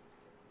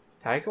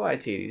 Taika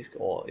Waititi's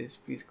cool. He's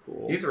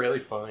cool. He's really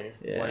funny.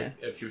 Yeah. Like,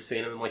 if you've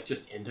seen him in, like,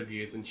 just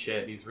interviews and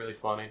shit, he's really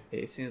funny.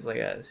 He seems like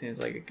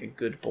a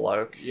good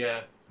bloke.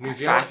 Yeah. New I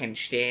Zealand... fucking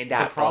stand The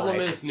up. problem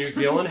bloke. is New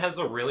Zealand has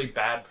a really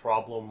bad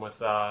problem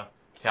with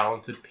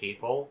talented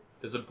people.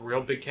 There's a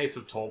real big case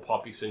of tall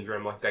poppy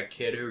syndrome, like that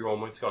kid who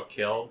almost got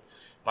killed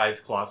by his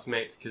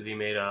classmates because he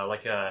made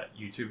a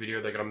YouTube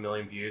video that got 1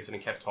 million views, and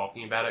he kept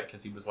talking about it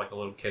because he was like a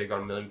little kid who got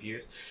 1 million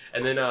views.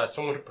 And then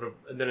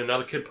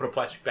another kid put a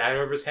plastic bag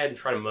over his head and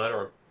tried to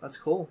murder him. That's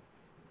cool.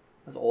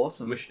 That's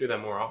awesome. We should do that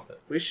more often.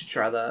 We should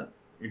try that.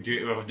 We'll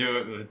do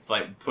it. It's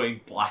like putting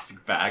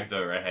plastic bags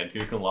over our head.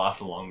 Who can last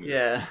the longest?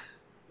 Yeah.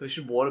 We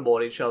should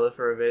waterboard each other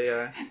for a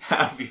video.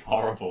 That'd be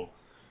horrible.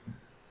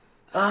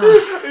 Ah.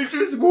 It's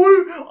just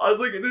water. I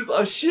look at this.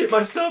 I shit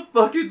myself.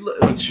 Fucking.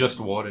 It's just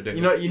water, dude.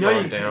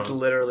 It's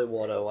literally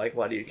water. Like,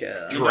 why do you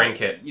care?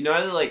 Drink it. You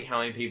know, like how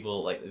many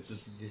people like it's a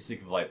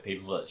statistic of like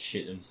people that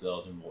shit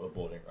themselves in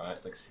waterboarding, right?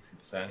 It's like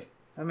 60%.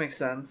 That makes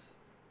sense.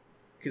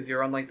 Because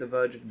you're on like the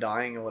verge of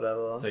dying or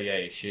whatever. So yeah,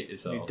 you shit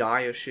yourself. You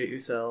die or shit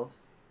yourself.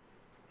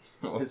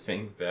 I always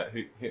think about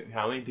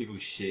how many people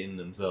shit in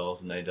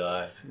themselves when they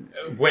die.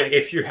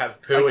 If you have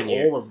poo in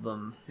you, all of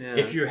them. Yeah.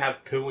 if you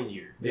have poo in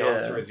you, the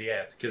answer is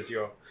yes. Because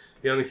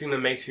the only thing that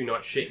makes you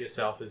not shit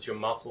yourself is your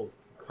muscles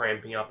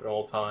cramping up at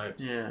all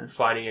times,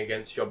 fighting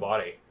against your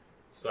body.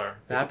 So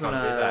if you can't do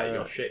that,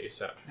 you'll shit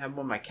yourself. Happened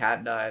when my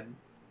cat died.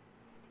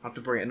 Not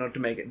to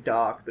make it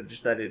dark, but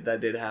just that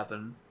did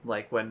happen.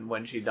 Like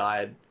when she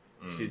died,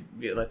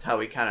 that's how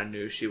we kind of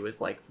knew she was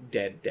like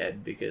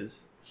dead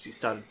because she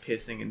started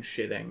pissing and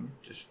shitting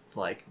just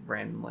like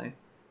randomly,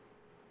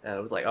 and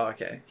it was like, oh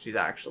okay, she's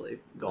actually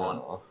gone.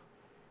 Aww.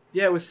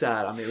 Yeah, it was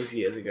sad. I mean, it was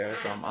years ago,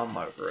 so I'm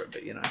over it.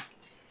 But you know.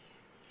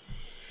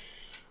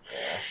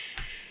 Yeah.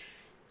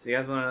 So you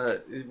guys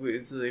wanna?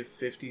 It's like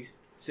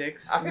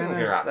 56 I think minutes. we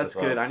can wrap That's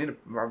this good. up.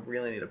 I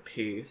really need to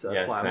pee, so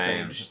that's Yeah, why I'm same.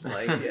 thinking just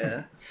like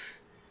yeah.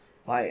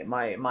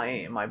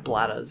 My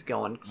bladder's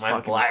going My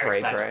fucking bladder's cray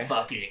about to cray.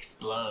 fucking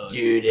explode.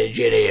 Dude, the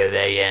shitty of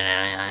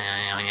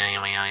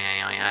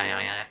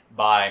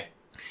Bye.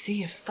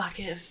 See you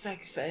fucking